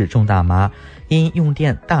寝室种大麻，因用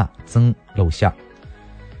电大增漏线。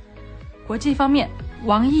国际方面，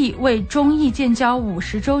王毅为中意建交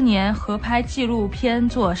50周年合拍纪录片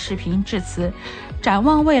做视频致辞，展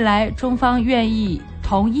望未来，中方愿意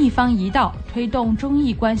同意方一道，推动中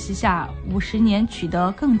意关系下50年取得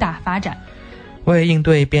更大发展。为应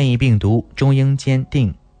对变异病毒，中英坚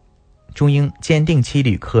定期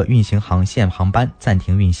旅客运行航线航班暂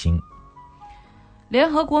停运行。联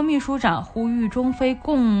合国秘书长呼吁中非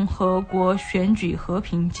共和国选举和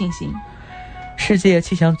平进行。世界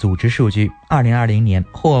气象组织数据，2020年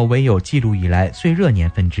或为有记录以来最热年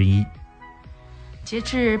份之一。截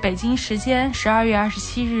至北京时间12月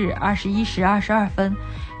27日21时22分，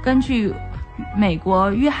根据美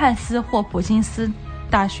国约翰斯霍普金斯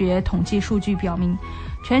大学统计数据表明，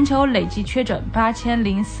全球累计确诊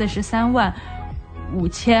8043万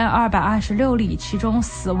5226例，其中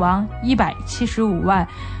死亡175万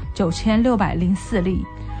9604例。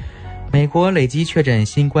美国累计确诊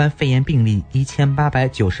新冠肺炎病例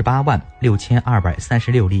1898万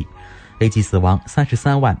6236例，累计死亡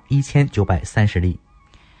33万1930例。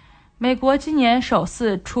美国今年首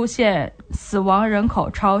次出现死亡人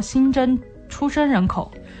口超新增出生人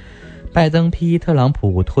口。拜登批特朗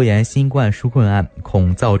普拖延新冠纾困案，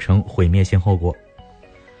恐造成毁灭性后果。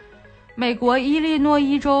美国伊利诺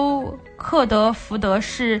伊州克德福德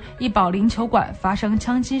市一保龄球馆发生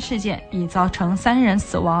枪击事件，已造成3人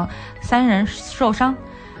死亡，3人受伤。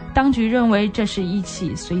当局认为这是一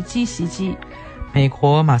起随机袭击。美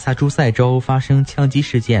国马萨诸塞州发生枪击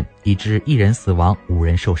事件，已致1人死亡，5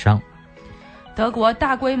人受伤。德国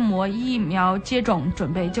大规模疫苗接种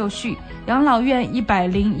准备就绪，养老院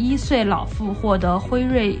101岁老妇获得辉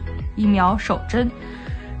瑞疫苗首针。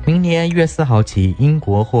明年1月4号起，英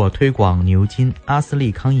国或推广牛津阿斯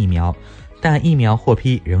利康疫苗，但疫苗获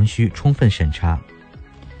批仍需充分审查。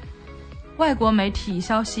外国媒体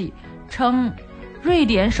消息称，瑞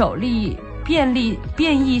典首例变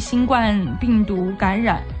异新冠病毒感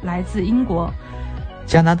染来自英国。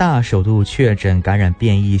加拿大首度确诊感染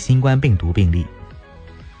变异新冠病毒病例。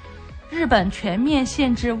日本全面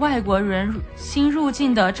限制外国人新入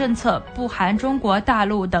境的政策不含中国大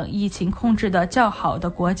陆等疫情控制的较好的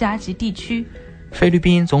国家及地区。菲律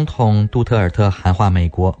宾总统杜特尔特喊话美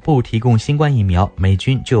国，不提供新冠疫苗，美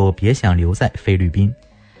军就别想留在菲律宾。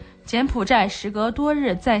柬埔寨时隔多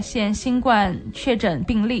日再现新冠确诊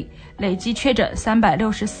病例，累计确诊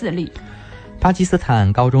364例。巴基斯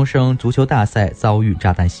坦高中生足球大赛遭遇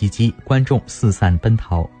炸弹袭击，观众四散奔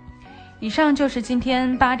逃。以上就是今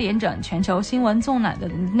天8点整全球新闻纵览的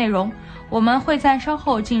内容，我们会在稍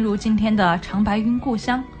后进入今天的长白云故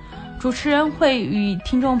乡。主持人会与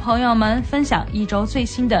听众朋友们分享一周最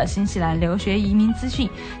新的新西兰留学移民资讯，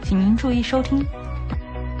请您注意收听。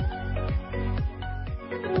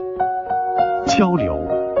交流、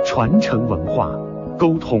传承文化，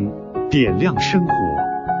沟通，点亮生活。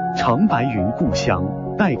长白云故乡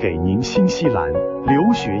带给您新西兰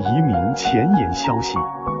留学移民前沿消息，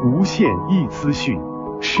无限易资讯，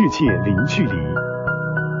世界零距离。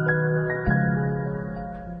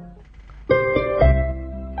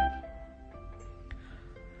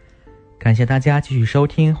感谢大家继续收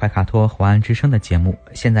听怀卡托华安之声的节目，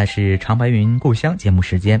现在是长白云故乡节目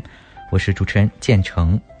时间，我是主持人建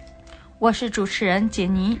成，我是主持人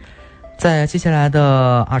简妮。在接下来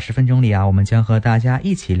的20分钟里啊，我们将和大家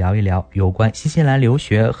一起聊一聊有关新西兰留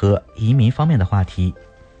学和移民方面的话题。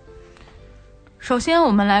首先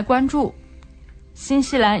我们来关注新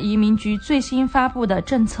西兰移民局最新发布的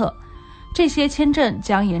政策，这些签证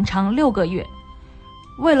将延长6个月。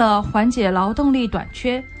为了缓解劳动力短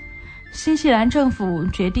缺，新西兰政府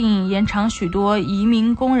决定延长许多移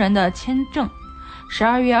民工人的签证。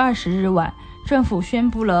12月20日晚，政府宣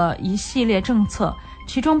布了一系列政策，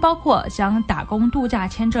其中包括将打工度假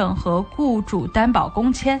签证和雇主担保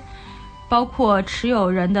工签，包括持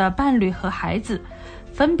有人的伴侣和孩子，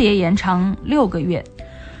分别延长6个月。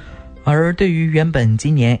而对于原本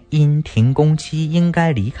今年因停工期应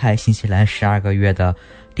该离开新西兰12个月的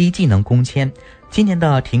低技能工签，今年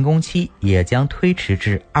的停工期也将推迟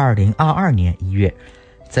至2022年1月。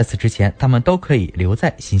在此之前，他们都可以留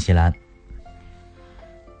在新西兰。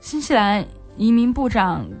新西兰移民部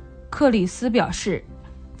长克里斯表示，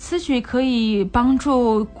此举可以帮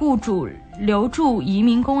助雇主留住移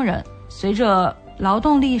民工人。随着劳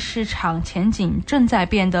动力市场前景正在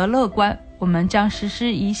变得乐观，我们将实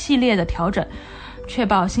施一系列的调整，确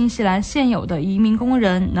保新西兰现有的移民工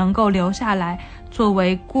人能够留下来，作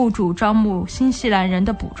为雇主招募新西兰人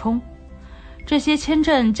的补充。这些签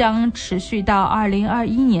证将持续到2021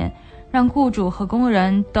年，让雇主和工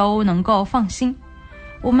人都能够放心。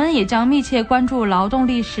我们也将密切关注劳动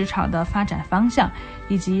力市场的发展方向，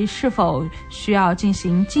以及是否需要进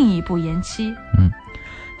行进一步延期。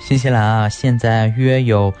新西兰啊，现在约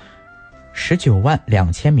有19万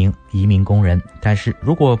2千名移民工人，但是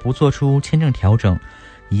如果不做出签证调整，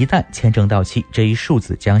一旦签证到期，这一数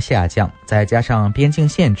字将下降。再加上边境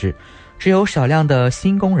限制，只有少量的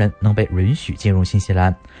新工人能被允许进入新西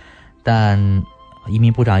兰。但移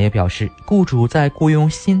民部长也表示，雇主在雇佣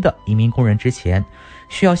新的移民工人之前，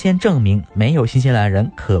需要先证明没有新西兰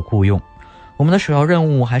人可雇佣。我们的首要任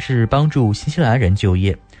务还是帮助新西兰人就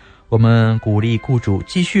业。我们鼓励雇主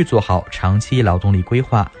继续做好长期劳动力规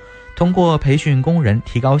划，通过培训工人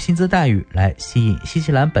提高薪资待遇来吸引新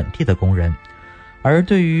西兰本地的工人。而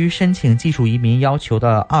对于申请技术移民要求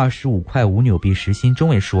的25块5纽币时薪中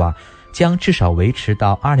位数啊，将至少维持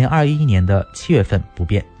到2021年的7月份不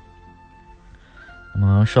变。那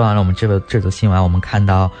么说完了我们这则新闻，我们看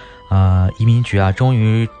到移民局啊，终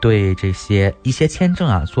于对一些签证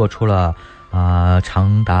啊做出了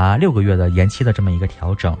长达6个月的延期的这么一个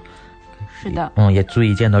调整。是的，也足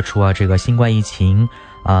以见得出啊，这个新冠疫情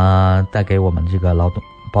带给我们这个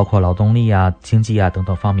包括劳动力啊、经济啊等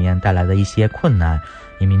等方面带来的一些困难，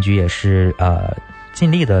移民局也是尽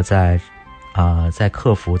力的在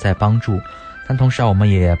克服、在帮助。但同时啊，我们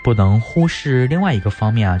也不能忽视另外一个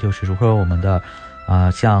方面啊，就是如果我们的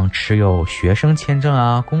像持有学生签证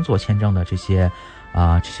啊、工作签证的这些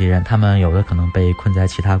人，他们有的可能被困在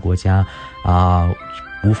其他国家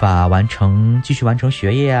无法继续完成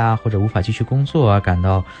学业啊，或者无法继续工作啊，感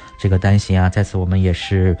到这个担心啊。在此我们也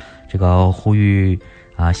是这个呼吁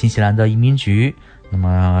新西兰的移民局，那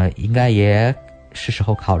么应该也是时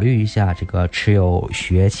候考虑一下这个持有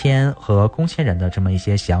学签和工签人的这么一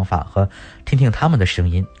些想法，和听听他们的声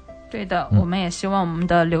音。对的，我们也希望我们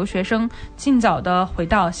的留学生尽早的回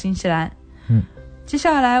到新西兰。接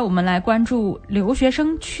下来我们来关注留学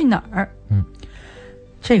生去哪儿。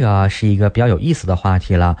这个是一个比较有意思的话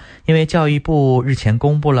题了，因为教育部日前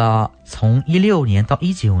公布了从16年到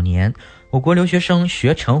19年我国留学生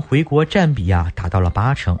学成回国占比达到了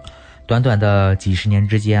80%。短短的几十年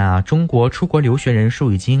之间中国出国留学人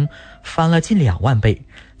数已经翻了近2万倍。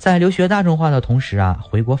在留学大众化的同时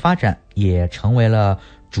回国发展也成为了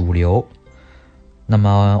主流。那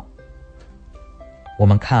么我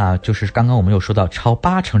们看就是刚刚我们有说到超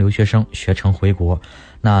80%留学生学成回国。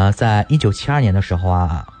那在1972年的时候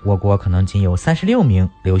我国可能仅有36名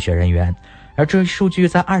留学人员，而这数据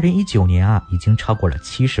在2019年已经超过了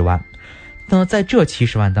70万。那在这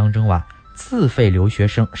70万当中自费留学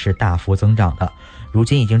生是大幅增长的，如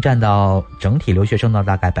今已经占到整体留学生的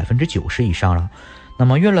大概90%以上了。那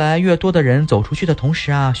么越来越多的人走出去的同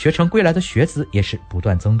时学成归来的学子也是不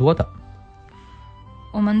断增多的。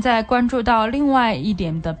我们再关注到另外一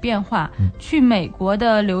点的变化，去美国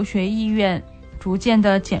的留学意愿逐渐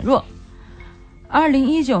的减弱。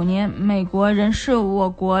2019年，美国仍是我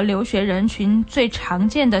国留学人群最常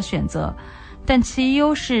见的选择，但其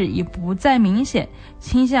优势已不再明显，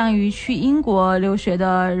倾向于去英国留学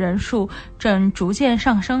的人数正逐渐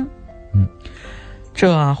上升。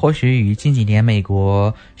这或许与近几年美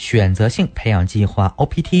国选择性培养计划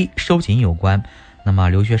OPT 收紧有关，那么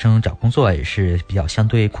留学生找工作也是比较相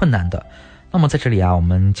对困难的。那么在这里啊，我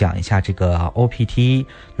们讲一下这个 OPT，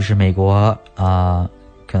 就是美国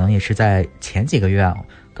可能也是在前几个月啊，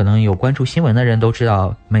可能有关注新闻的人都知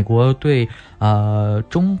道，美国对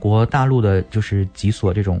中国大陆的就是几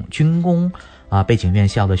所这种军工背景院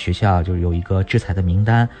校的学校就有一个制裁的名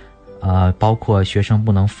单，包括学生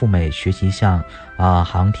不能赴美学习像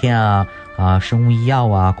航天生物医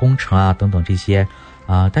药工程等等这些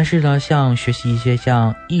但是呢，像学习一些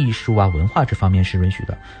像艺术文化这方面是允许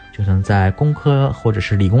的，就可能在工科或者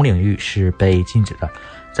是理工领域是被禁止的。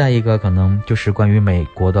再一个可能就是关于美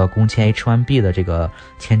国的工签 H1B 的这个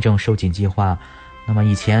签证收紧计划。那么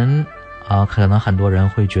以前可能很多人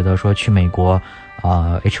会觉得说去美国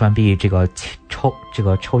H1B 这个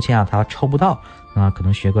抽签他抽不到，那可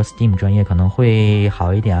能学个 STEAM 专业可能会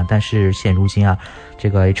好一点但是现如今这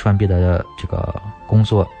个 H1B 的这个工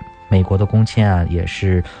作，美国的工签也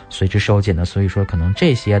是随之收紧的，所以说可能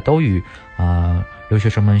这些都与留学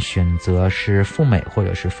生们选择是赴美或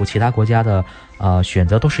者是赴其他国家的选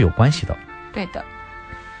择都是有关系的。对的。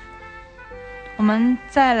我们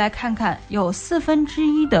再来看看，有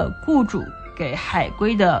1/4的雇主给海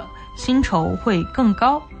归的薪酬会更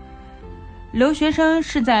高。留学生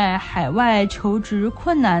是在海外求职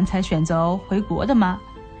困难才选择回国的吗？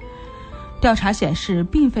调查显示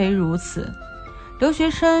并非如此。留学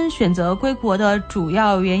生选择归国的主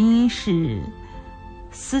要原因是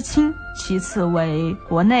思亲，其次为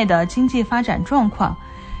国内的经济发展状况。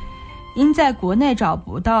因在国外找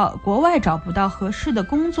不到合适的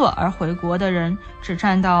工作而回国的人只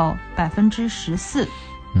占到14%。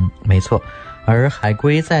没错。而海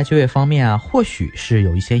归在就业方面或许是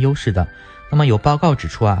有一些优势的。那么有报告指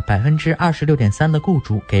出26.3% 的雇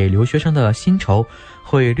主给留学生的薪酬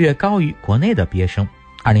会略高于国内的毕业生。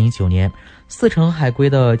2019年40%海归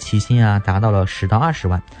的起薪达到了10到20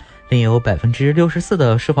万，另有64%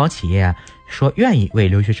的受访企业说愿意为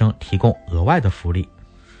留学生提供额外的福利。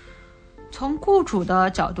从雇主的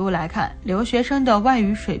角度来看，留学生的外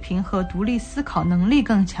语水平和独立思考能力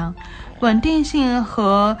更强，稳定性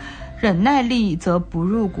和忍耐力则不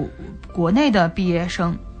入国内的毕业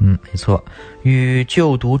生。没错，与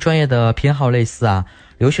就读专业的偏好类似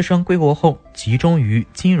留学生归国后集中于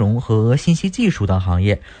金融和信息技术等行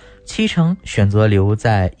业，70%选择留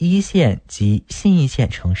在一线及新一线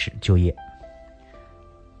城市就业。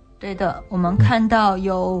对的，我们看到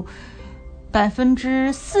有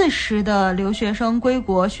40%的留学生归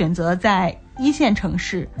国选择在一线城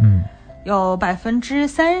市，有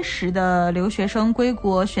30%的留学生归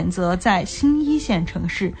国选择在新一线城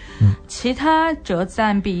市，其他则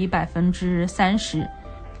占比30%。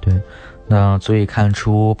对，那足以看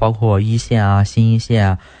出，包括一线新一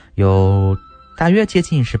线有大约接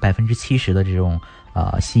近是70%的这种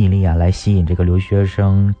吸引力来吸引这个留学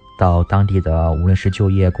生到当地的，无论是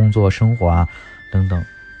就业、工作、生活等等。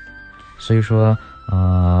所以说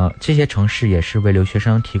这些城市也是为留学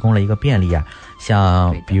生提供了一个便利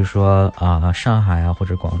像比如说上海或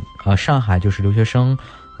者上海就是留学生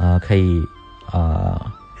可以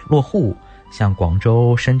落户，像广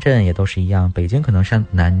州、深圳也都是一样，北京可能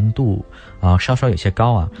难度稍稍有些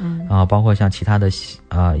高包括像其他的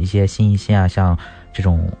一些新一线像这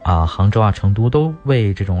种杭州成都都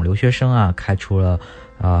为这种留学生开出了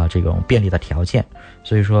这种便利的条件。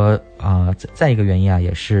所以说再一个原因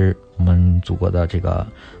也是我们祖国的这个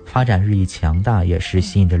发展日益强大，也是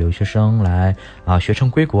吸引着留学生来学成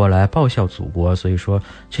归国，来报效祖国。所以说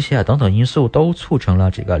这些等等因素都促成了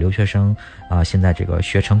这个留学生现在这个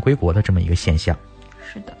学成归国的这么一个现象。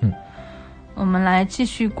是的。我们来继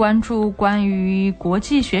续关注关于国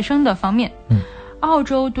际学生的方面。澳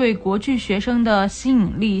洲对国际学生的吸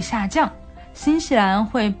引力下降，新西兰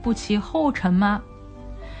会步其后尘吗？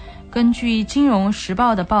根据《金融时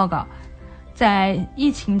报》的报告，在疫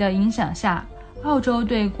情的影响下，澳洲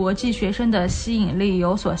对国际学生的吸引力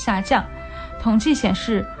有所下降。统计显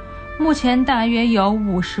示，目前大约有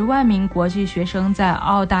50万名国际学生在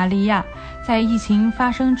澳大利亚。在疫情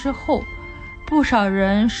发生之后，不少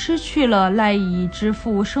人失去了赖以支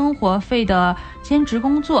付生活费的兼职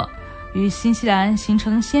工作。与新西兰形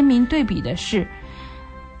成鲜明对比的是，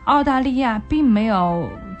澳大利亚并没有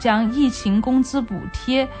将疫情工资补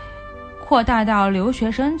贴扩大到留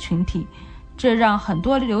学生群体，这让很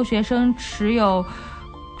多留学生持有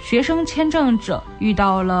学生签证者遇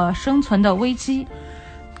到了生存的危机。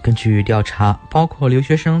根据调查，包括留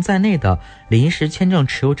学生在内的临时签证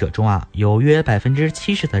持有者中有约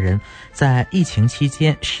70%的人在疫情期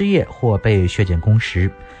间失业或被削减工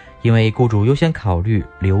时，因为雇主优先考虑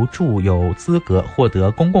留住有资格获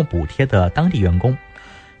得公共补贴的当地员工。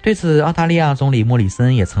对此，澳大利亚总理莫里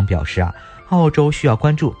森也曾表示澳洲需要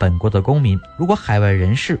关注本国的公民，如果海外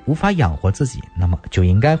人士无法养活自己，那么就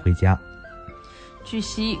应该回家。据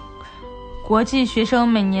悉，国际学生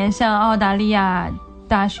每年向澳大利亚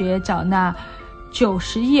大学缴纳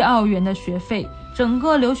90亿澳元的学费，整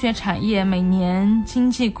个留学产业每年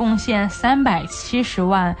经济贡献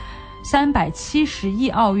370亿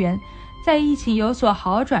澳元。在疫情有所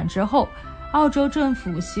好转之后，澳洲政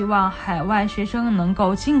府希望海外学生能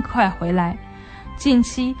够尽快回来。近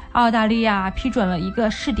期，澳大利亚批准了一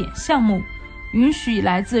个试点项目，允许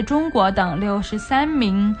来自中国等63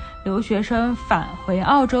名留学生返回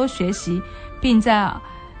澳洲学习，并在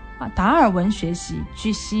达尔文学习。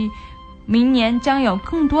据悉，明年将有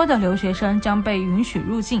更多的留学生将被允许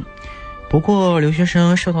入境。不过，留学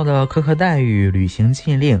生受到的苛刻待遇、旅行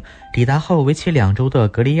禁令、抵达后为期2周的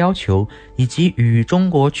隔离要求，以及与中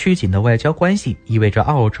国趋紧的外交关系，意味着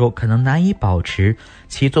澳洲可能难以保持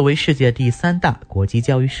其作为世界第3大国际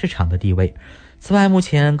教育市场的地位。此外，目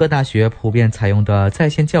前各大学普遍采用的在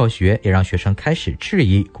线教学也让学生开始质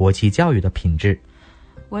疑国际教育的品质。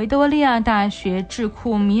维多利亚大学智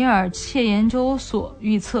库米尔切研究所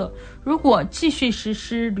预测，如果继续实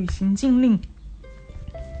施旅行禁令，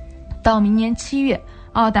到明年7月，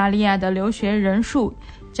澳大利亚的留学人数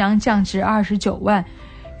将降至29万，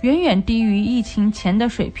远远低于疫情前的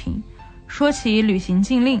水平。说起旅行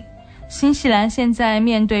禁令，新西兰现在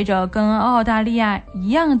面对着跟澳大利亚一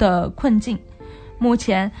样的困境。目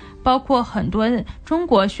前，包括很多中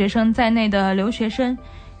国学生在内的留学生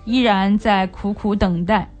依然在苦苦等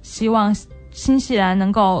待，希望新西兰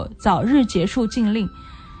能够早日结束禁令。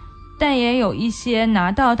但也有一些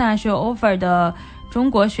拿到大学 offer 的中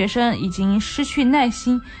国学生已经失去耐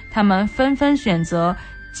心，他们纷纷选择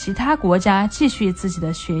其他国家继续自己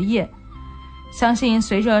的学业。相信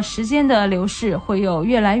随着时间的流逝，会有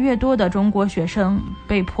越来越多的中国学生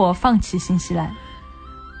被迫放弃新西兰。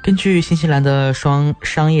根据新西兰的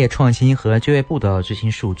商业创新和就业部的最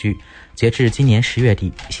新数据，截至今年10月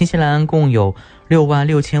底，新西兰共有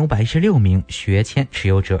66516名学签持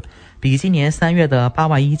有者，比今年3月的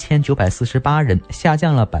81948人下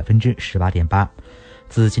降了 18.8%。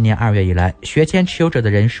自今年2月以来，学签持有者的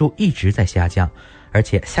人数一直在下降，而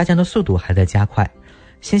且下降的速度还在加快。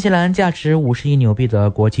新西兰价值50亿纽币的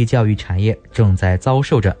国际教育产业正在遭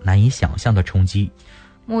受着难以想象的冲击。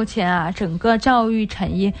目前整个教育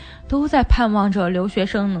产业都在盼望着留学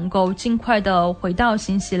生能够尽快的回到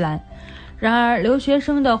新西兰，然而留学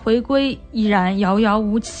生的回归依然遥遥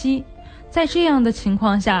无期。在这样的情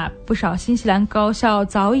况下，不少新西兰高校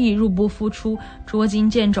早已入不敷出，捉襟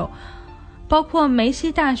见肘。包括梅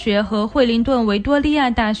西大学和惠灵顿维多利亚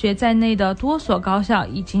大学在内的多所高校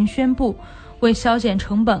已经宣布，为削减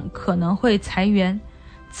成本可能会裁员。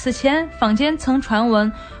此前，坊间曾传闻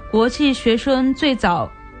国际学生最早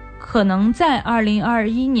可能在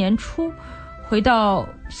2021年初回到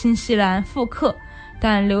新西兰复课，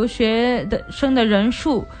但留学生的人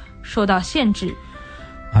数受到限制。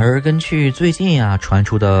而根据最近传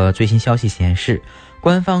出的最新消息显示，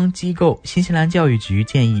官方机构新西兰教育局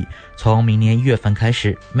建议，从明年1月份开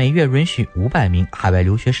始，每月允许500名海外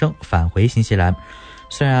留学生返回新西兰。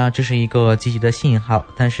虽然这是一个积极的信号，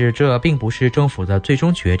但是这并不是政府的最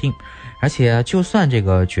终决定。而且，就算这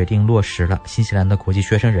个决定落实了，新西兰的国际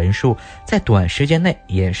学生人数在短时间内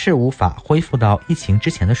也是无法恢复到疫情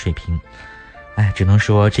之前的水平。只能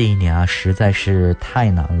说这一年实在是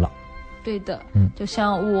太难了。对的，就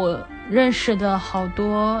像我认识的好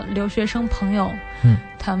多留学生朋友，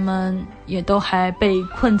他们也都还被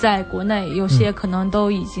困在国内，有些可能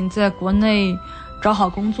都已经在国内找好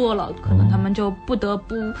工作了，可能他们就不得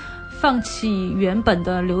不放弃原本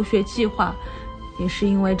的留学计划，也是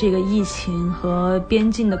因为这个疫情和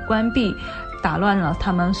边境的关闭，打乱了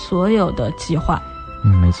他们所有的计划。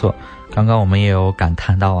没错，刚刚我们也有感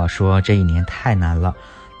叹到说这一年太难了。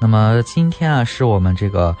那么今天是我们这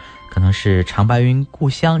个可能是长白云故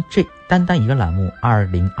乡这单一个栏目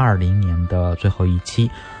2020年的最后一期。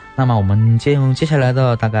那么我们用接下来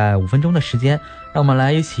的大概5分钟的时间，让我们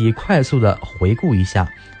来一起快速的回顾一下，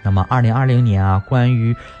那么2020年关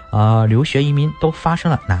于留学移民都发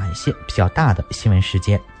生了哪一些比较大的新闻事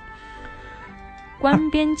件。关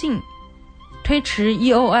边境，推迟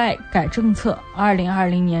EOI 改政策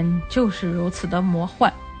，2020年就是如此的魔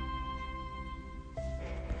幻。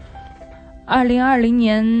2020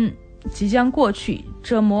年即将过去，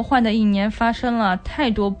这魔幻的一年发生了太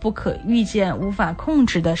多不可预见、无法控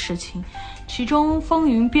制的事情，其中风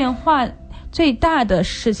云变化最大的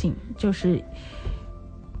事情就是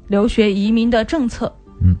留学移民的政策。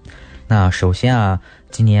那首先啊，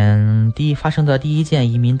今年发生的第一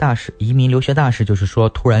件移民留学大事，就是说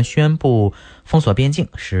突然宣布封锁边境，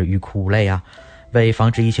是欲哭无泪啊。为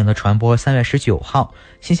防止疫情的传播，3月19号，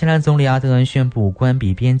新西兰总理阿德恩宣布关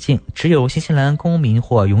闭边境，只有新西兰公民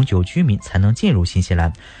或永久居民才能进入新西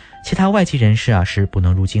兰，其他外籍人士啊是不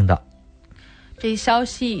能入境的。这一消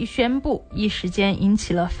息一宣布，一时间引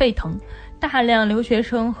起了沸腾，大量留学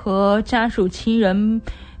生和家属亲人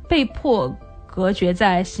被迫隔绝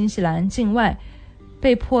在新西兰境外，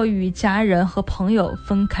被迫与家人和朋友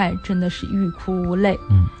分开，真的是欲哭无泪。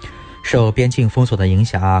受边境封锁的影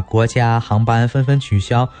响啊，国家航班纷纷取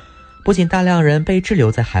消，不仅大量人被滞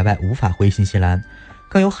留在海外无法回新西兰，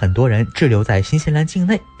更有很多人滞留在新西兰境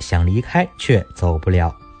内，想离开却走不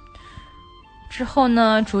了。之后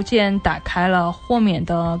呢，逐渐打开了豁免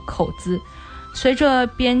的口子。随着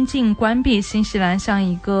边境关闭，新西兰像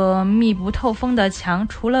一个密不透风的墙，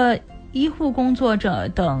除了医护工作者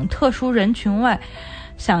等特殊人群外，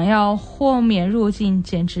想要豁免入境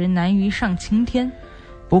简直难于上青天。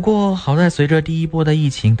不过好在随着第一波的疫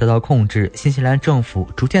情得到控制，新西兰政府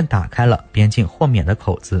逐渐打开了边境豁免的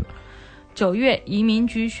口子。9月，移民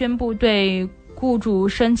局宣布对雇主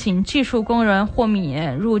申请技术工人豁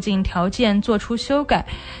免入境条件作出修改，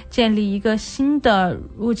建立一个新的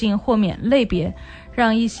入境豁免类别，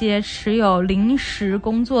让一些持有临时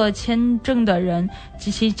工作签证的人及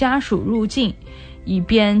其家属入境，以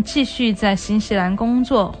便继续在新西兰工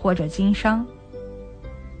作或者经商。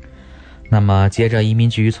那么接着，移民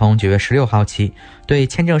局从9月16号起，对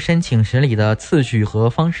签证申请审理的次序和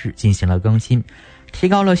方式进行了更新，提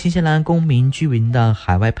高了新西兰公民居民的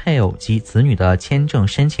海外配偶及子女的签证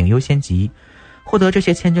申请优先级。获得这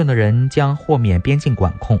些签证的人将豁免边境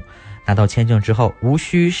管控，拿到签证之后无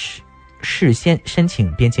需事先申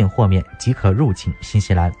请边境豁免即可入境新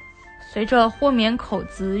西兰。随着豁免口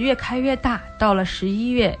子越开越大，到了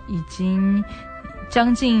11月，已经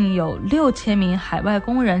将近有6000名海外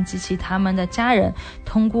工人及其他们的家人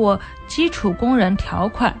通过基础工人条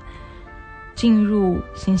款进入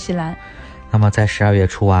新西兰。那么在12月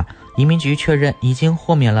初啊，移民局确认已经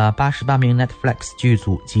豁免了88名 Netflix 剧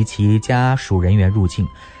组及其家属人员入境，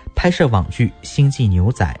拍摄网剧《星际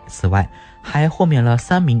牛仔》。此外，还豁免了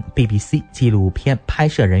3名 BBC 纪录片拍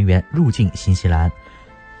摄人员入境新西兰。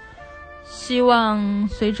希望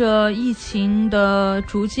随着疫情的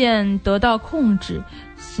逐渐得到控制，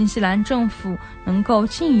新西兰政府能够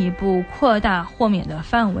进一步扩大豁免的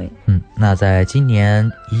范围。那在今年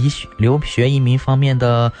留学移民方面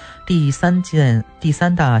的第三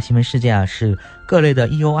大新闻事件啊，是各类的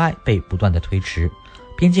EOI 被不断的推迟。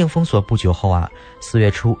边境封锁不久后啊，4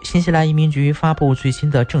月初，新西兰移民局发布最新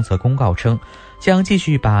的政策公告称，将继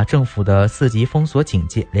续把政府的4级封锁警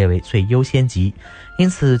戒列为最优先级，因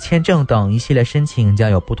此签证等一系列申请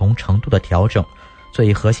将有不同程度的调整。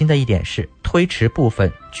最核心的一点是推迟部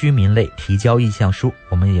分居民类提交意向书，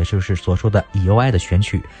我们也就是所说的 EOI 的选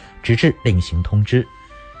取，直至另行通知。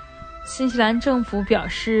新西兰政府表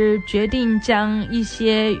示，决定将一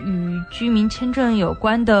些与居民签证有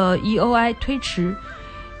关的 EOI 推迟，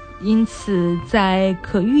因此在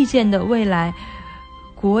可预见的未来，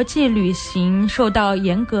国际旅行受到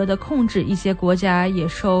严格的控制，一些国家也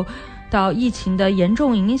受到疫情的严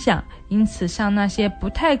重影响，因此向那些不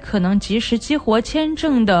太可能及时激活签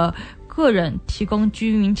证的个人提供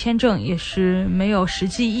居民签证也是没有实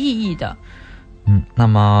际意义的。那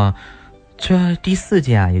么第4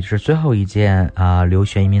件啊，也就是最后一件留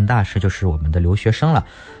学移民大事，就是我们的留学生了。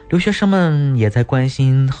留学生们也在关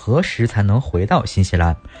心何时才能回到新西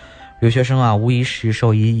兰。留学生啊，无疑是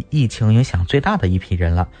受疫情影响最大的一批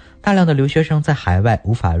人了。大量的留学生在海外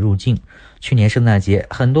无法入境。去年圣诞节，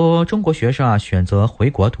很多中国学生啊选择回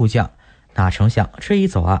国度假，哪成想这一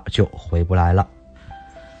走啊就回不来了。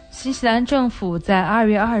新西兰政府在2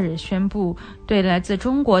月2日宣布，对来自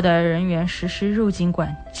中国的人员实施入境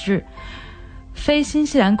管制，非新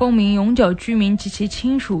西兰公民、永久居民及其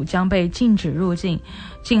亲属将被禁止入境，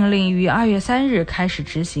禁令于2月3日开始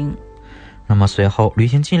执行。那么随后，旅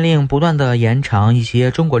行禁令不断的延长，一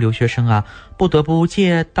些中国留学生啊不得不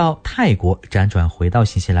借到泰国辗转回到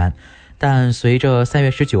新西兰。但随着3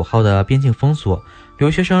月19号的边境封锁，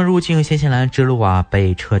留学生入境新西兰之路啊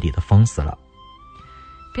被彻底的封死了。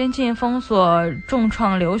边境封锁重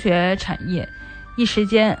创留学产业，一时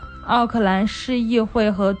间奥克兰市议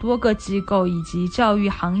会和多个机构以及教育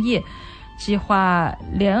行业计划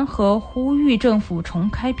联合呼吁政府重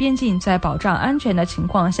开边境，在保障安全的情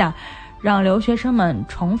况下让留学生们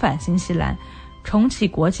重返新西兰，重启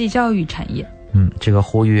国际教育产业。这个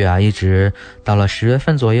呼吁啊，一直到了10月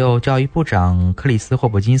份左右，教育部长克里斯霍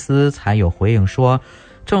普金斯才有回应说，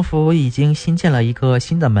政府已经新建了一个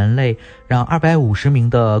新的门类，让250名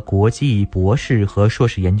的国际博士和硕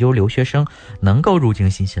士研究留学生能够入境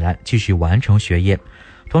新西兰继续完成学业。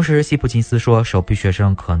同时，希普金斯说，首批学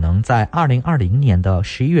生可能在2020年的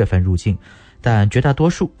11月份入境，但绝大多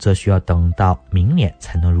数则需要等到明年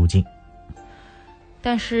才能入境。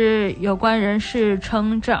但是有关人士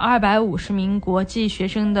称，这250名国际学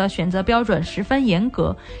生的选择标准十分严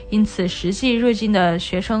格，因此实际入境的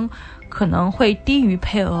学生可能会低于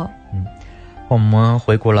配额。我们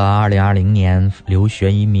回顾了2020年留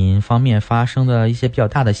学移民方面发生的一些比较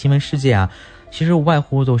大的新闻事件啊，其实无外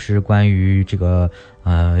乎都是关于这个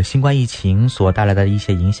新冠疫情所带来的一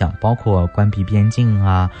些影响，包括关闭边境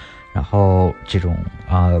啊，然后这种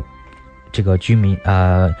这个居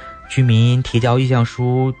民提交意向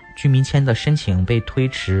书、居民签的申请被推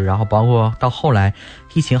迟，然后包括到后来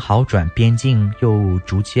疫情好转，边境又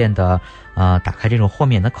逐渐的打开这种豁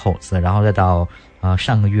免的口子，然后再到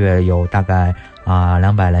上个月有大概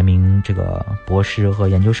200来名这个博士和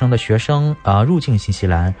研究生的学生入境新西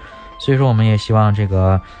兰。所以说我们也希望这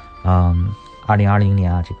个2020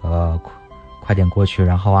年啊，这个快点过去，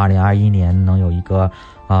然后2021年能有一个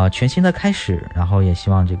全新的开始，然后也希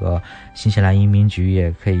望这个新西兰移民局也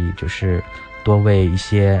可以就是多为一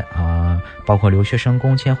些包括留学生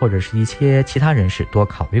工签或者是一些其他人士多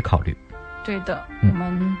考虑考虑。对的，我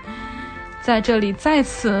们在这里再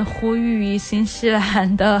次呼吁新西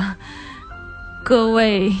兰的各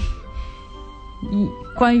位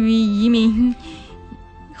关于移民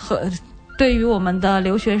和对于我们的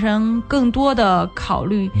留学生更多的考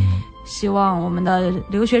虑，希望我们的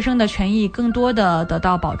留学生的权益更多的得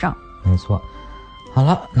到保障。没错。好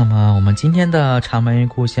了，那么我们今天的长门与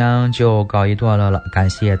故乡就告一段落了，感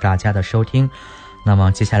谢大家的收听。那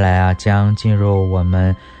么接下来啊，将进入我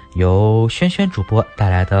们由轩轩主播带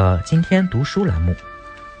来的今天读书栏目。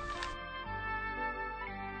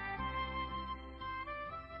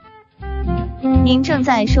您正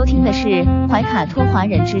在收听的是怀卡托华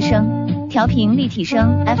人之声，调频立体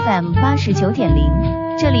声 FM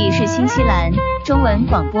 89.0，这里是新西兰中文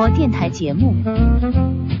广播电台节目。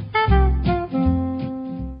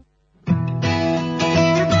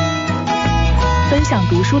分享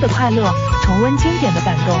读书的快乐，重温经典的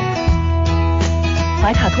感动。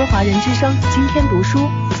怀卡托华人之声今天读书，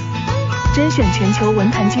甄选全球文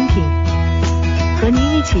坛精品，和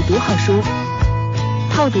您一起读好书，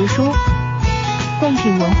好读书，共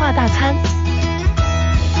品文化大餐。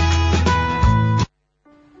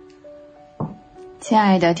亲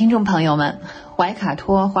爱的听众朋友们，怀卡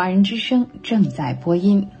托华人之声正在播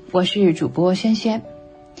音，我是主播轩轩。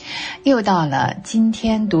又到了今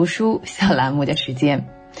天读书小栏目的时间，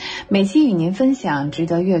每期与您分享值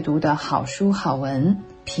得阅读的好书好文，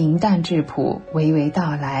平淡质朴，娓娓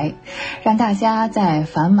道来，让大家在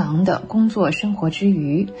繁忙的工作生活之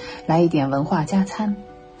余来一点文化加餐，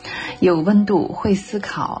有温度，会思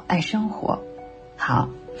考，爱生活。好，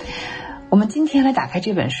我们今天来打开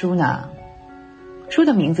这本书呢，书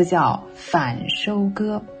的名字叫《反收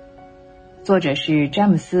割》，作者是詹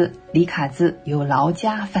姆斯·里卡兹，由劳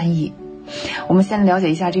加翻译。我们先了解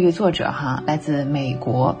一下这位作者来自美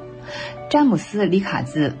国，詹姆斯·里卡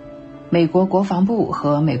兹，美国国防部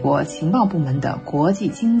和美国情报部门的国际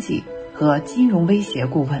经济和金融威胁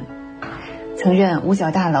顾问，曾任五角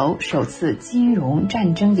大楼首次金融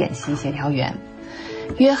战争演习协调员，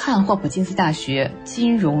约翰霍普金斯大学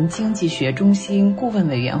金融经济学中心顾问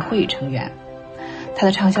委员会成员。他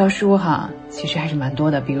的畅销书其实还是蛮多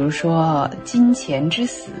的，比如说《金钱之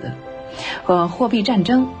死》和《货币战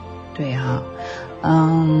争》，对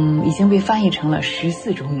已经被翻译成了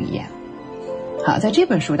14种语言。好，在这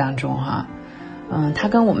本书当中他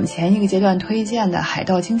跟我们前一个阶段推荐的海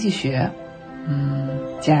盗经济学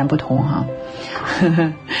截然不同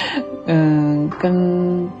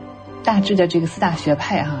跟大致的这个4大学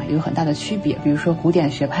派有很大的区别，比如说古典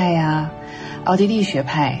学派呀、奥地利学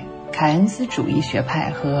派、凯恩斯主义学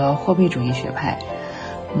派和货币主义学派，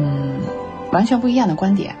完全不一样的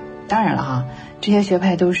观点。当然了这些学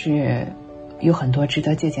派都是有很多值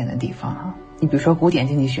得借鉴的地方你比如说古典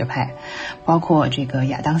经济学派，包括这个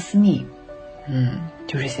亚当·斯密，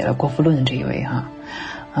就是写了《国富论》的这一位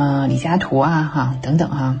李嘉图等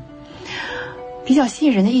等比较吸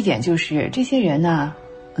引人的一点就是这些人呢，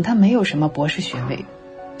他没有什么博士学位，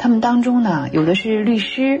他们当中呢，有的是律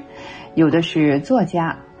师，有的是作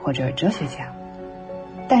家或者哲学家，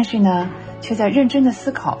但是呢却在认真的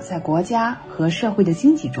思考在国家和社会的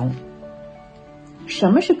经济中。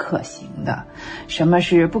什么是可行的，什么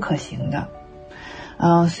是不可行的。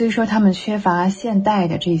虽说他们缺乏现代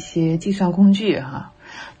的这些计算工具哈，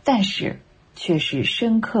但是却是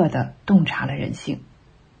深刻的洞察了人性。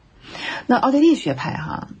那奥地利学派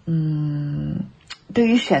哈，对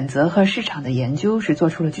于选择和市场的研究是做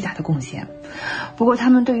出了巨大的贡献。不过他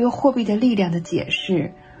们对于货币的力量的解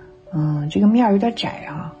释，这个面有点窄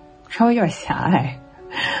啊，稍微有点狭隘。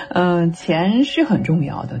钱是很重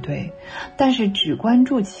要的，对，但是只关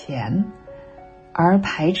注钱而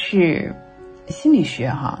排斥心理学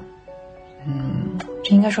哈，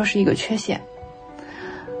这应该说是一个缺陷。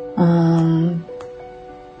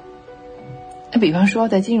比方说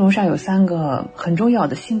在金融上有3个很重要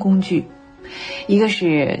的新工具，一个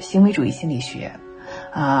是行为主义心理学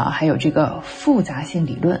还有这个复杂性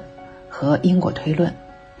理论和因果推论。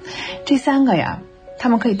这3个呀，他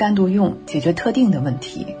们可以单独用解决特定的问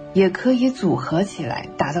题，也可以组合起来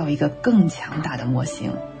打造一个更强大的模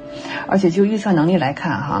型。而且就预测能力来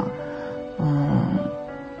看哈，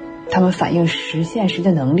他们反映现实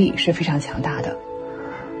的能力是非常强大的。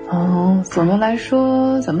总的来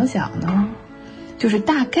说怎么讲呢，就是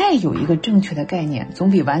大概有一个正确的概念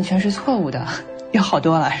总比完全是错误的要好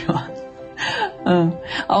多了，是吧？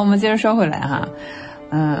好，我们接着说回来哈。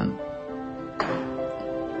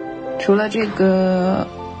除了这个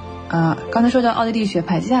刚才说到奥地利学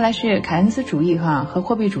派，接下来是凯恩斯主义哈和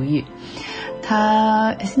货币主义，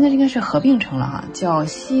它现在应该是合并成了哈，叫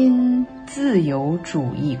新自由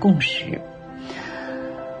主义共识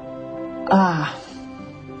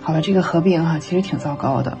好了，这个合并哈其实挺糟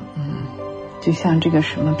糕的，就像这个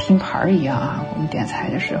什么拼盘一样啊，我们点菜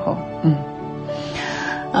的时候，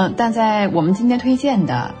但在我们今天推荐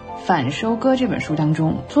的《反收割》这本书当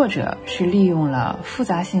中，作者是利用了复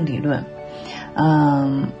杂性理论，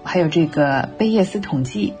还有这个贝叶斯统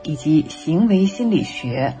计以及行为心理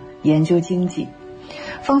学研究经济，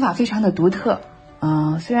方法非常的独特。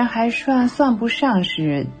虽然还算不上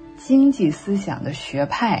是经济思想的学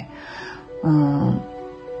派，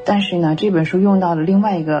但是呢，这本书用到了另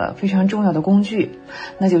外一个非常重要的工具，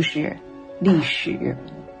那就是历史。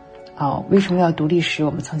为什么要读历史？我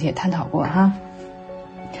们曾经也探讨过哈。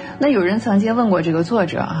那有人曾经问过这个作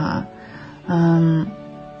者哈，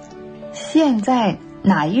现在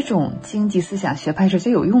哪一种经济思想学派是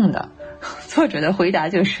最有用的？作者的回答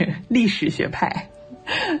就是历史学派。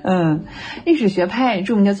历史学派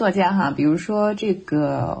著名的作家哈，比如说这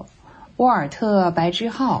个沃尔特·白之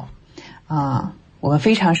浩我们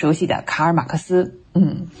非常熟悉的卡尔·马克思，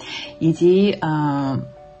以及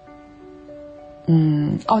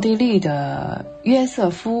奥地利的约瑟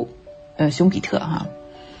夫熊彼特哈。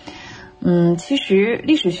其实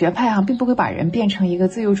历史学派并不会把人变成一个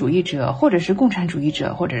自由主义者，或者是共产主义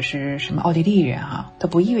者，或者是什么奥地利人它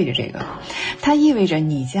不意味着这个，它意味着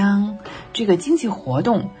你将这个经济活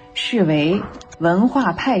动视为文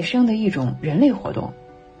化派生的一种人类活动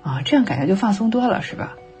这样感觉就放松多了，是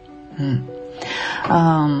吧？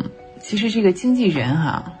其实这个经纪人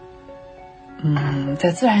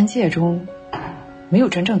在自然界中没有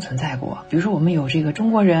真正存在过。比如说我们有这个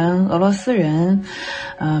中国人、俄罗斯人、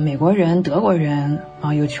美国人、德国人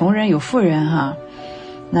有穷人有富人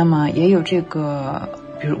那么也有这个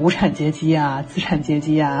比如无产阶级资产阶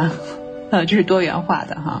级这是多元化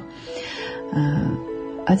的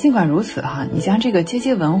尽管如此你将这个阶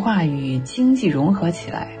级文化与经济融合起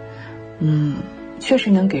来，确实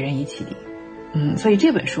能给人以启迪。所以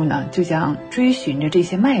这本书呢，就将追寻着这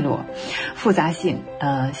些脉络、复杂性、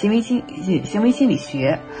行为心理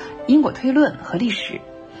学、因果推论和历史，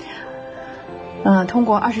通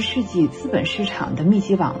过20世纪资本市场的密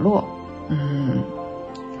集网络，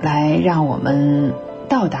来让我们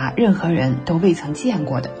到达任何人都未曾见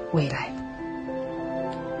过的未来。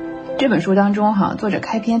这本书当中作者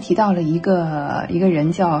开篇提到了一个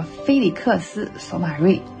人叫菲利克斯·索马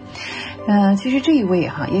瑞。其实这一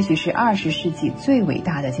位也许是20世纪最伟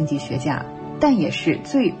大的经济学家，但也是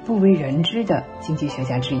最不为人知的经济学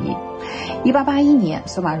家之一。1881年，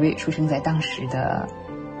索马瑞出生在当时的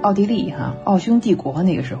奥地利奥匈帝国，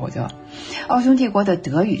那个时候叫奥匈帝国的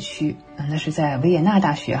德语区，那是在维也纳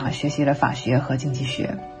大学学习了法学和经济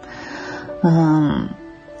学。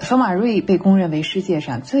索马瑞被公认为世界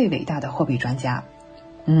上最伟大的货币专家。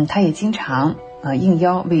他也经常应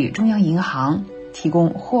邀为中央银行提供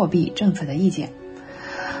货币政策的意见。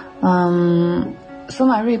索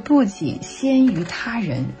马瑞不仅先于他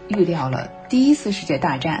人预料了第一次世界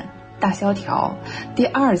大战、大萧条、第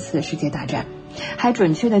二次世界大战，还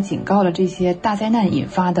准确地警告了这些大灾难引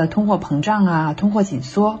发的通货膨胀通货紧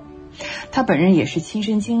缩。他本人也是亲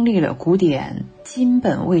身经历了古典金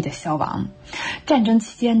本位的消亡、战争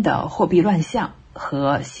期间的货币乱象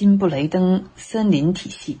和新布雷登森林体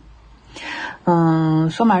系。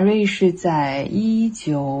索马瑞是在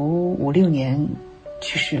1956年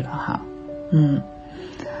去世了哈。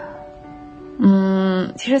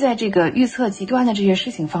其实在这个预测极端的这些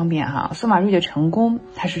事情方面哈，索马瑞的成功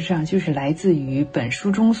它实际上就是来自于本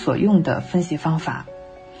书中所用的分析方法。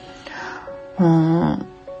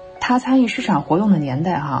他参与市场活动的年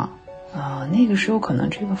代哈，那个时候可能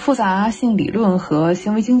这个复杂性理论和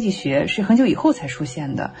行为经济学是很久以后才出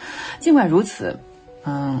现的。尽管如此，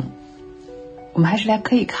我们还是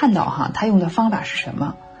可以看到哈，他用的方法是什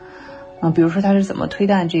么？比如说他是怎么推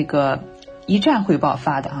断这个一战会爆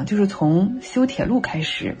发的哈，就是从修铁路开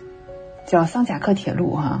始，叫桑贾克铁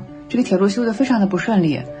路哈。这个铁路修得非常的不顺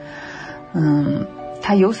利，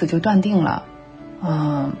他由此就断定了，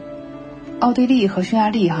奥地利和匈牙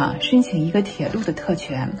利哈申请一个铁路的特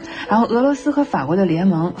权，然后俄罗斯和法国的联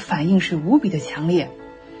盟反应是无比的强烈。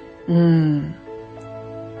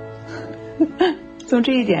从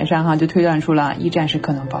这一点上哈，就推断出了一战是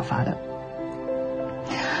可能爆发的。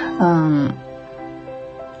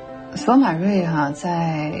索马瑞哈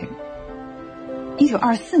在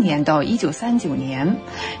1924年到1939年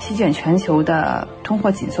席卷全球的通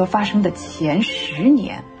货紧缩发生的前10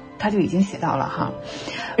年，他就已经写到了哈，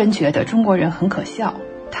人觉得中国人很可笑，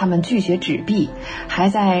他们拒绝纸币，还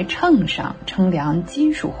在秤上称量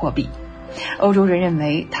金属货币。欧洲人认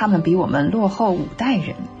为他们比我们落后5代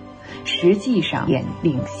人，实际上也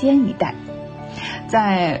领先1代。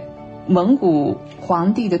在蒙古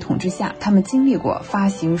皇帝的统治下，他们经历过发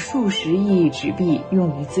行数十亿纸币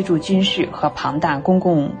用于资助军事和庞大公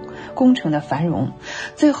共工程的繁荣，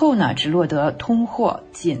最后呢只落得通货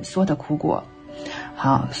紧缩的苦果。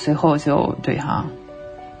好，随后就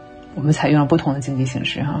我们采用了不同的经济形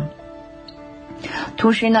式哈。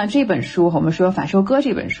同时呢，这本书我们说《反收割》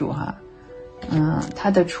这本书哈，它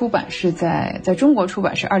的出版是在中国出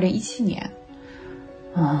版是2017年。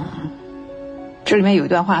这里面有一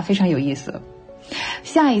段话非常有意思，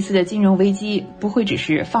下一次的金融危机不会只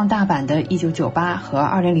是放大版的1998和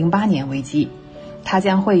2008年危机，它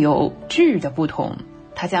将会有质的不同，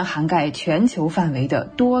它将涵盖全球范围的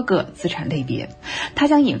多个资产类别，它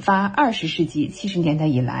将引发20世纪70年代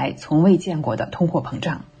以来从未见过的通货膨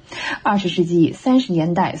胀，20世纪30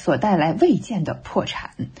年代所带来未见的破产，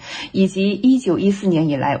以及1914年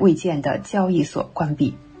以来未见的交易所关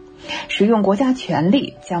闭。使用国家权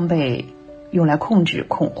力将被用来控制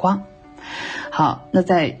恐慌。好，那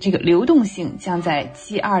在这个流动性将在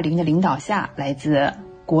G20 的领导下来自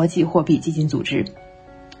国际货币基金组织，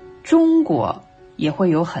中国也会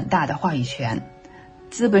有很大的话语权，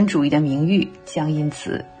资本主义的名誉将因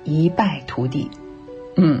此一败涂地。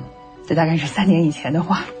这大概是3年以前的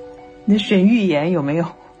话，那神预言有没有？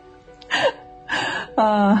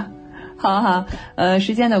好，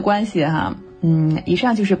时间的关系哈，以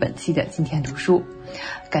上就是本期的今天读书。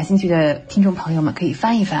感兴趣的听众朋友们可以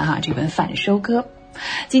翻一翻哈这本《反收割》。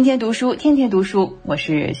今天读书，天天读书，我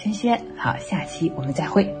是萱萱。好，下期我们再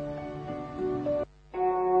会。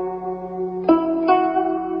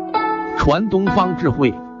传东方智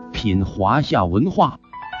慧，品华夏文化，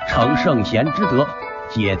成圣贤之德，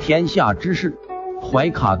解天下之事。怀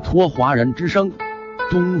卡托华人之声，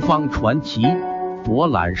东方传奇，博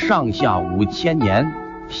览上下5000年，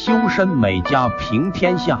修身美家平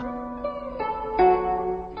天下。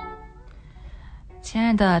亲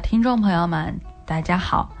爱的听众朋友们，大家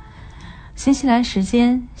好，新西兰时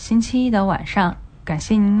间星期一的晚上，感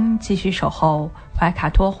谢您继续守候怀卡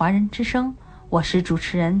托华人之声，我是主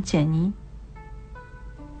持人简妮。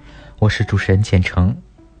我是主持人简成。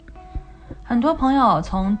很多朋友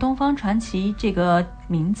从东方传奇这个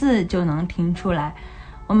名字就能听出来，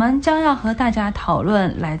我们将要和大家讨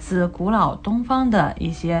论来自古老东方的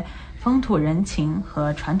一些风土人情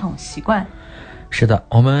和传统习惯。是的，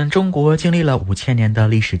我们中国经历了5000年的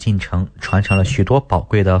历史进程，传承了许多宝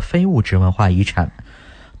贵的非物质文化遗产。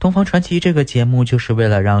东方传奇这个节目就是为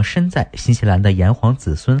了让身在新西兰的炎黄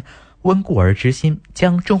子孙温故而知新，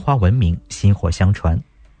将中华文明薪火相传。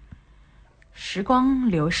时光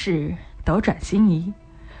流逝，斗转星移，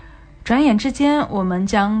转眼之间我们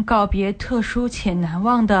将告别特殊且难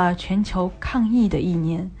忘的全球抗疫的一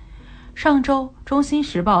年。上周《中新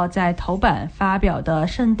时报》在头版发表的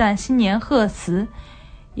圣诞新年贺词，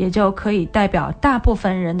也就可以代表大部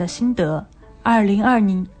分人的心得。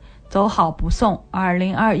2020走好不送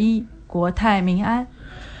，2021国泰民安。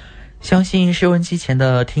相信收音机前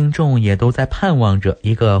的听众也都在盼望着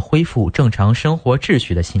一个恢复正常生活秩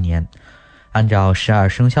序的新年。按照12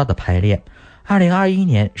生肖的排列，2021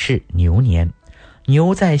年是牛年，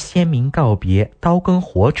牛在先民告别刀耕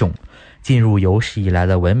火种，进入有史以来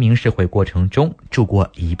的文明社会过程中助过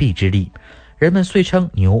一臂之力，人们遂称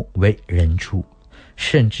牛为人畜，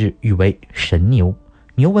甚至誉为神牛，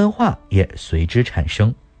牛文化也随之产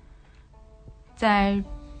生。在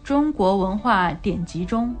中国文化典籍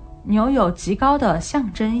中，牛有极高的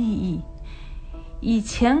象征意义。以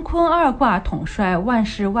乾坤二卦统帅万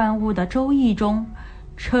事万物的周易中，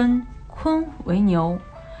称坤为牛，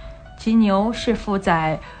即牛是负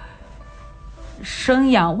载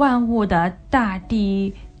生养万物的大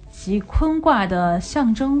地及坤卦的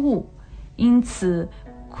象征物，因此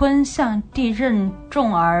坤向地任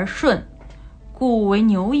重而顺，故为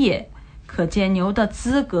牛也，可见牛的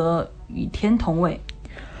资格与天同位。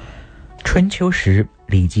春秋时，《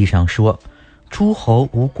礼记》上说，诸侯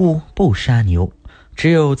无故不杀牛，只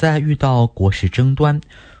有在遇到国事争端，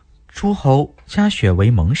诸侯加血为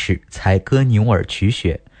盟使，才割牛耳取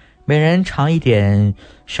血，每人尝一点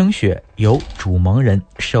生血，由主盟人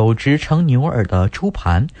手执盛牛耳的猪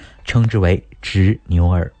盘，称之为执牛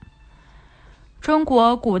耳。中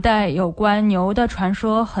国古代有关牛的传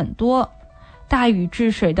说很多，大禹治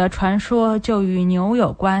水的传说就与牛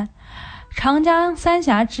有关。长江三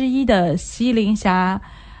峡之一的西陵峡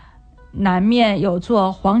南面有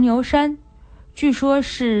座黄牛山，据说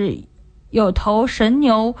是有头神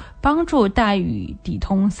牛帮助大禹抵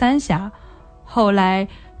通三峡，后来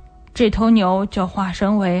这头牛就化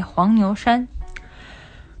身为黄牛山。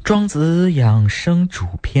庄子养生主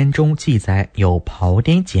篇中记载有庖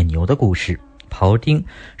丁解牛的故事。庖丁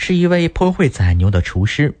是一位颇会宰牛的厨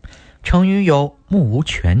师，成语有目无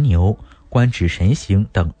全牛、观止神行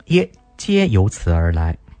等皆由此而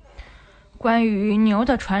来。关于牛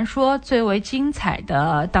的传说最为精彩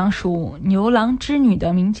的当属牛郎织女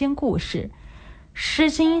的民间故事。诗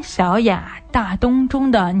经小雅大东中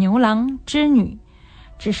的牛郎织女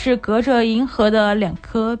只是隔着银河的两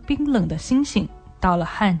颗冰冷的星星，到了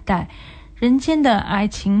汉代，人间的爱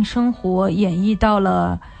情生活演绎到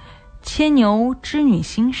了牵牛织女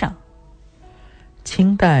心上。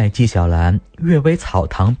清代纪晓岚《阅微草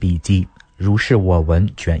堂笔记如是我闻》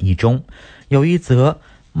卷1中有一则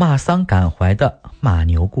骂丧感怀的骂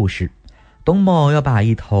牛故事。董某要把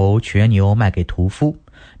一头瘸牛卖给屠夫，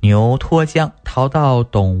牛脱缰逃到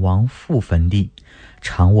董王父坟地，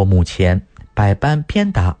长卧墓前，百般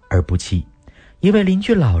鞭打而不起。一位邻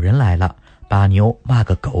居老人来了，把牛骂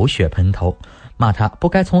个狗血喷头，骂他不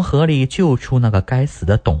该从河里救出那个该死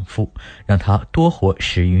的董父，让他多活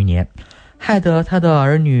10余年，害得他的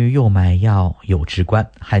儿女又买药又治官，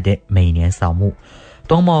还得每年扫墓。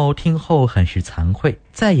董某听后很是惭愧，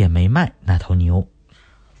再也没卖那头牛。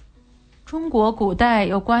中国古代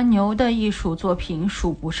有关牛的艺术作品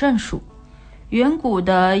数不胜数，远古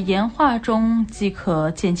的岩画中即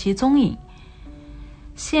可见其踪影，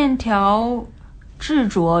线条质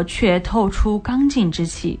拙却透出刚劲之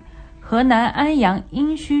气。河南安阳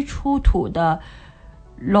殷墟出土的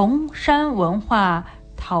龙山文化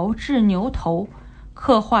陶制牛头，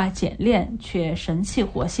刻画简练却神气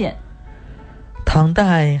活现。唐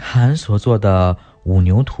代韩所作的五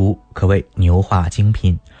牛图可谓牛画精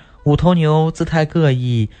品，五头牛姿态各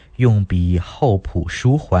异，用笔厚朴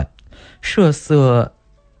舒缓，设色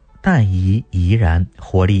淡怡怡然，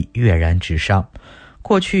活力跃然纸上。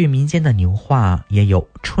过去民间的牛画也有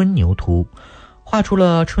春牛图，画出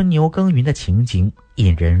了春牛耕耘的情景，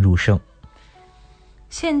引人入胜。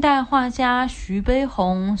现代画家徐悲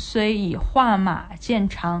鸿虽以画马见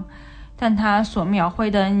长，但他所描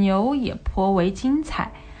绘的牛也颇为精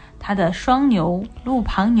彩。他的双牛、鹿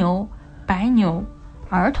旁牛、白牛、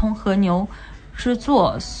儿童和牛之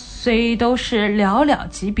作虽都是寥寥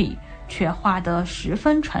几笔，却画得十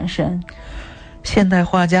分传神。现代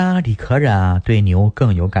画家李可染对牛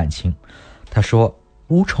更有感情，他说：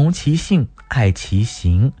吾崇其性，爱其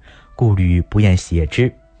形，故屡不厌写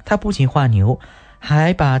之。他不仅画牛，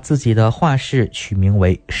还把自己的画室取名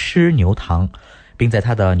为狮牛堂，并在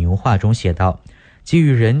他的牛画中写道：给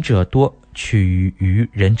予人者多，取于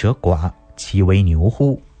人者寡，其为牛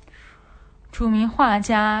乎？著名画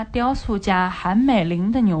家、雕塑家韩美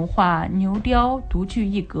林的牛画、牛雕独具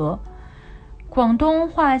一格。广东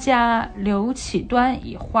画家刘启端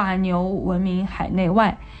以画牛闻名海内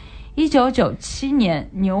外。1997年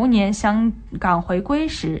牛年香港回归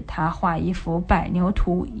时，他画一幅百牛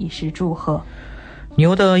图以示祝贺。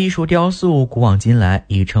牛的艺术雕塑古往今来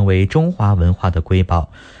已成为中华文化的瑰宝。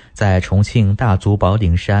在重庆大足宝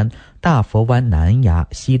顶山大佛湾南崖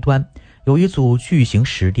西端有一组巨型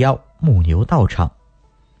石雕木牛道场。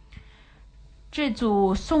这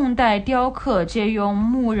组宋代雕刻借用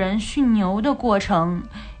牧人驯牛的过程，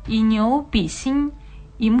以牛比心，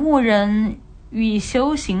以牧人与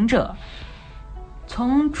修行者，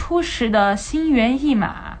从初始的心猿意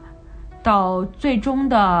马到最终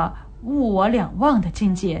的物我两忘的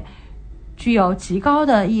境界，具有极高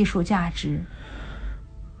的艺术价值。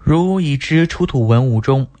如已知出土文物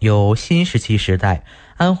中有新石器时代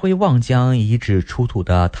安徽望江遗址出土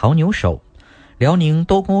的陶牛首，辽宁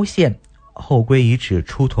东沟县后归遗址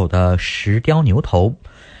出土的石雕牛头，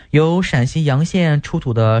有陕西洋县出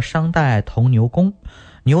土的商代铜牛弓，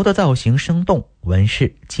牛的造型生动，纹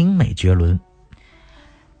饰精美绝伦。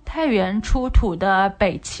太原出土的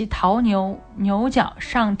北齐陶牛，牛角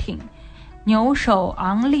上挺，牛首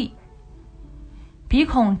昂立，鼻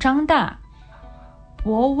孔张大，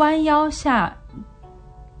脖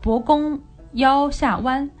弓腰下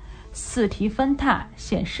弯，四蹄分踏，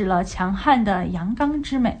显示了强悍的阳刚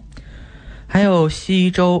之美。还有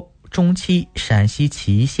西周中期陕西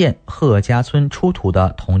祁县贺家村出土的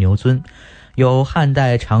铜牛尊，有汉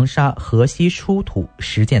代长沙河西出土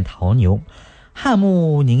10件陶牛，汉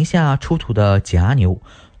墓宁夏出土的夹牛，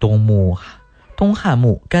东汉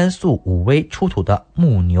墓甘肃武威出土的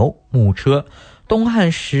木牛木车，东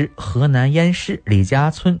汉时河南偃师李家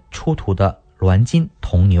村出土的栾金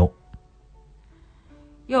铜牛。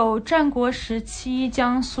有战国时期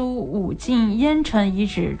江苏武进淹城遗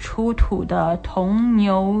址出土的铜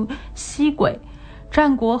牛犀鬼，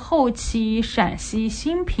战国后期陕西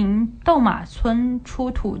新平斗马村出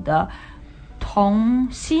土的铜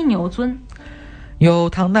犀牛尊，有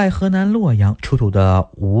唐代河南洛阳出土的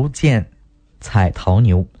吴建彩陶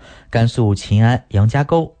牛，甘肃秦安杨家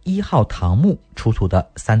沟1号唐墓出土的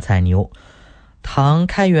三彩牛，唐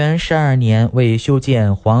开元12年为修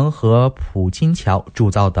建黄河普金桥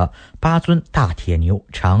铸造的8尊大铁牛，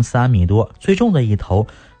长3米多，最重的一头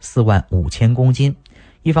45000公斤。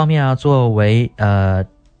一方面作为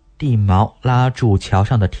地锚拉住桥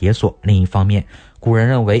上的铁索，另一方面古人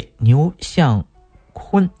认为牛象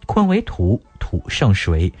坤为土，土生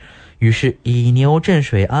水，于是以牛镇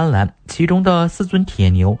水安澜。其中的4尊铁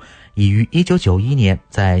牛已于1991年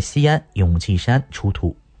在西安永济山出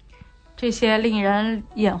土。这些令人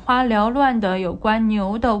眼花缭乱的有关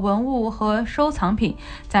牛的文物和收藏品，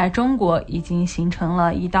在中国已经形成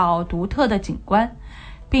了一道独特的景观，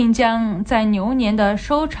并将在牛年的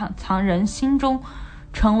收藏人心中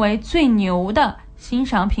成为最牛的欣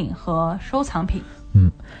赏品和收藏品。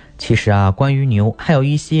其实关于牛还有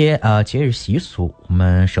一些节日习俗。我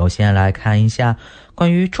们首先来看一下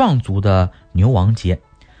关于壮族的牛王节。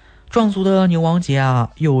壮族的牛王节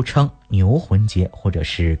又称牛魂节或者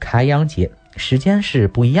是开阳节，时间是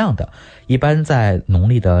不一样的，一般在农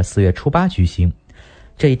历的4月初8举行。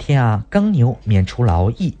这一天耕牛免除劳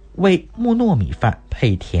役，为木糯米饭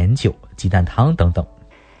配甜酒、鸡蛋汤等等。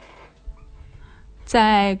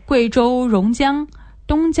在贵州榕江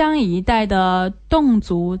东江一带的侗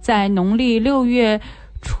族在农历6月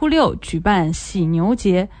初6举办喜牛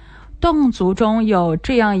节。侗族中有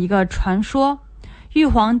这样一个传说，玉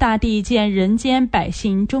皇大帝见人间百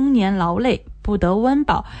姓终年劳累，不得温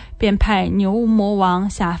饱，便派牛魔王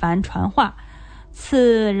下凡传话，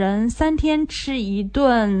此人3天吃1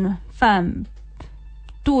顿饭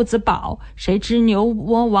肚子饱，谁知牛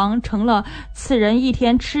魔王成了此人1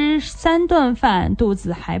天吃3顿饭肚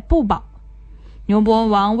子还不饱。牛魔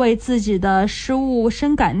王为自己的失误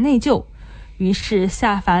深感内疚，于是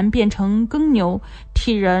下凡变成耕牛，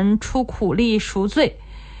替人出苦力赎罪。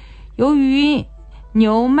由于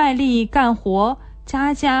牛卖力干活，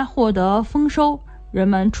家家获得丰收，人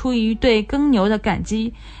们出于对耕牛的感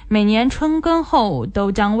激，每年春耕后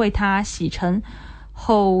都将为它洗尘，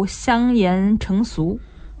后香盐成俗。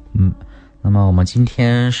那么我们今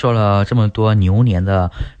天说了这么多牛年的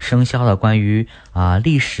生肖的关于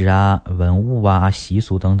历史文物习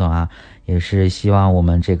俗等等也是希望我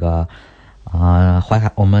们这个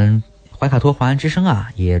我们怀卡托华人之声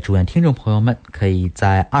也祝愿听众朋友们可以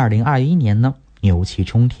在2021年呢牛气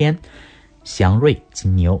冲天，祥瑞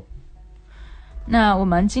金牛。那我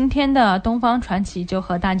们今天的东方传奇就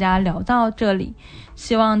和大家聊到这里，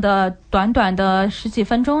希望的短短的10几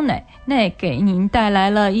分钟内给您带来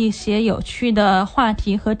了一些有趣的话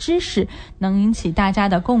题和知识，能引起大家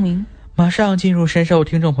的共鸣。马上进入深受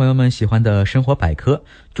听众朋友们喜欢的生活百科，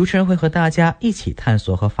主持人会和大家一起探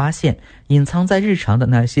索和发现隐藏在日常的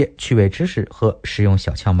那些趣味知识和实用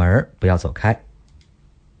小窍门，不要走开。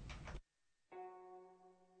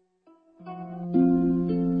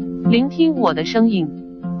聆听我的声音，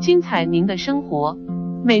精彩您的生活，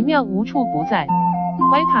美妙无处不在。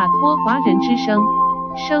怀卡托华人之声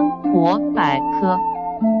生活百科。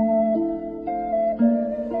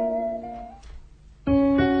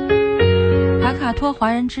怀卡托华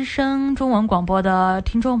人之声中文广播的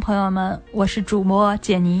听众朋友们，我是主播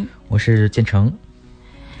简妮，我是建成。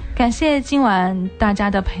感谢今晚大家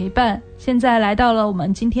的陪伴，现在来到了我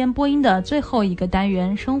们今天播音的最后一个单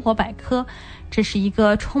元生活百科。这是一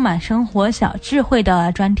个充满生活小智慧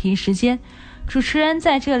的专题时间，主持人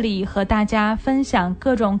在这里和大家分享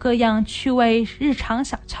各种各样趣味日常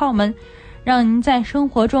小窍门，让您在生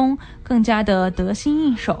活中更加的得心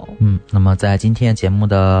应手。那么在今天节目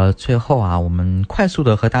的最后啊，我们快速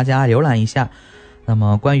的和大家浏览一下那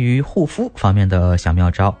么关于护肤方面的小妙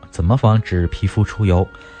招，怎么防止皮肤出油。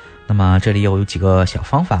那么这里有几个小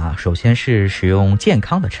方法，首先是使用健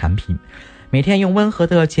康的产品，每天用温和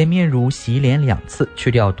的洁面乳洗脸2次，去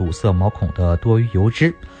掉堵塞毛孔的多余油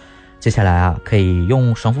脂。接下来啊，可以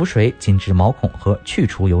用爽肤水紧致毛孔和去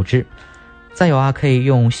除油脂。再有啊，可以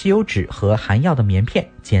用吸油纸和含药的棉片，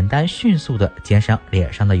简单迅速的减少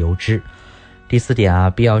脸上的油脂。第4点啊，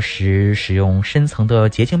必要时使用深层的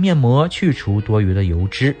洁净面膜，去除多余的油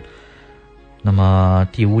脂。那么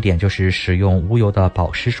第5点就是使用无油的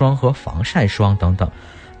保湿霜和防晒霜等等。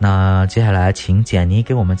那接下来请简妮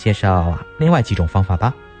给我们介绍另外几种方法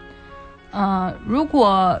吧。如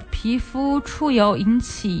果皮肤出油引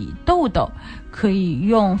起痘痘，可以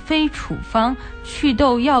用非处方祛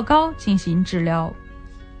痘药膏进行治疗。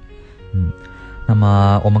那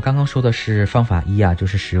么我们刚刚说的是方法1啊，就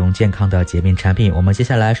是使用健康的洁面产品。我们接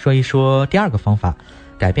下来说一说第2个方法，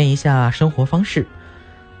改变一下生活方式。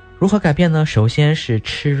如何改变呢？首先是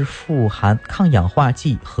吃富含抗氧化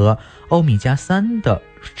剂和欧米伽3的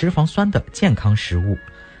脂肪酸的健康食物。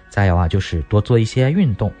再有啊，就是多做一些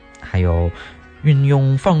运动，还有运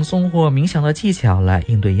用放松或冥想的技巧来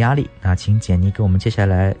应对压力。那请简妮给我们接下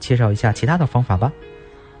来介绍一下其他的方法吧。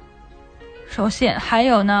首先还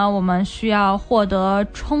有呢，我们需要获得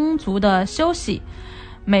充足的休息，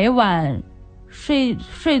每晚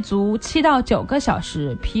睡足7到9个小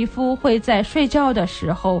时，皮肤会在睡觉的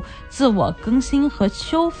时候自我更新和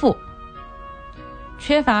修复。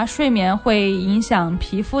缺乏睡眠会影响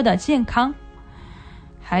皮肤的健康。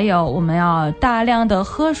还有我们要大量的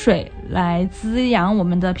喝水来滋养我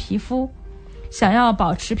们的皮肤。想要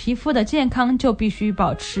保持皮肤的健康，就必须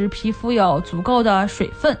保持皮肤有足够的水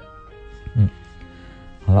分。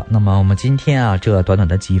好了，那么我们今天啊，这短短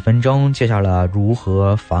的几分钟介绍了如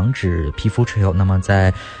何防止皮肤出油。那么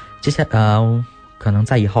在接下来可能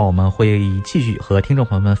在以后我们会继续和听众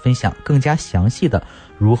朋友们分享更加详细的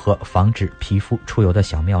如何防止皮肤出油的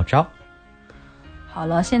小妙招。好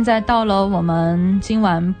了，现在到了我们今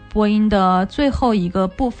晚播音的最后一个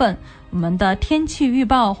部分，我们的天气预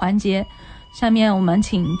报环节。下面我们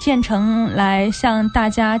请建成来向大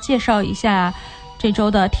家介绍一下这周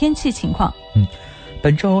的天气情况。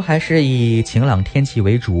本周还是以晴朗天气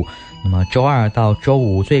为主。那么周2到周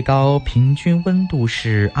5最高平均温度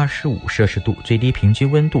是25摄氏度，最低平均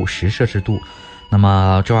温度10摄氏度。那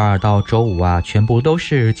么周2到周5啊，全部都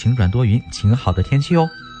是晴转多云，晴好的天气哦。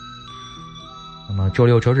那么周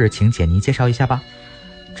6周日请简妮介绍一下吧。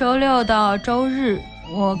周6到周日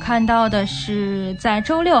我看到的是在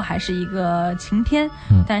周6还是一个晴天，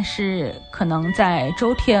但是可能在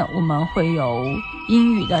周天我们会有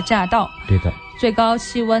阴雨的驾到。对的，最高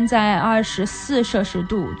气温在24摄氏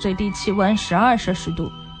度，最低气温12摄氏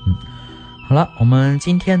度。好了，我们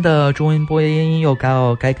今天的中文播音又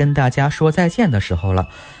该跟大家说再见的时候了。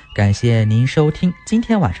感谢您收听今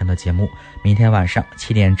天晚上的节目，明天晚上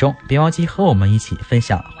7点钟别忘记和我们一起分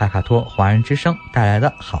享怀卡托华人之声带来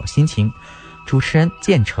的好心情。主持人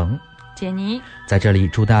建成、简妮在这里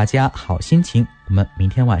祝大家好心情，我们明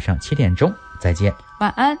天晚上7点钟再见，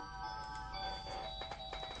晚安。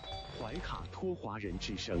怀卡托华人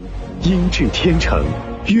之声，音质天成，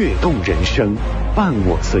悦动人生，伴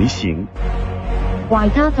我随行。懷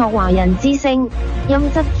卡托華人之聲，音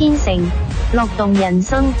質天成，樂動人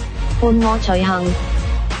生，伴我隨行。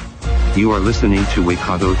You are listening to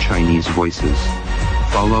Waikato Chinese Voices.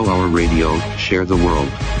 Follow our radio, share the world.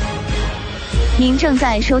 您正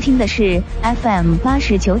在收听的是 FM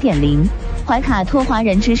 89.0怀卡托华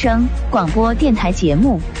人之声广播电台节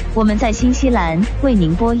目，我们在新西兰为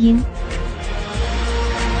您播音。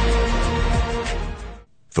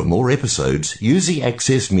For more episodes, use the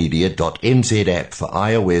accessmedia.nz app for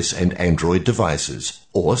iOS and Android devices,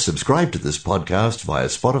 or subscribe to this podcast via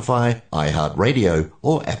Spotify, iHeartRadio,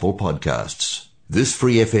 or Apple Podcasts. This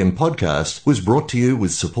Free FM podcast was brought to you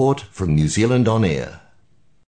with support from New Zealand On Air.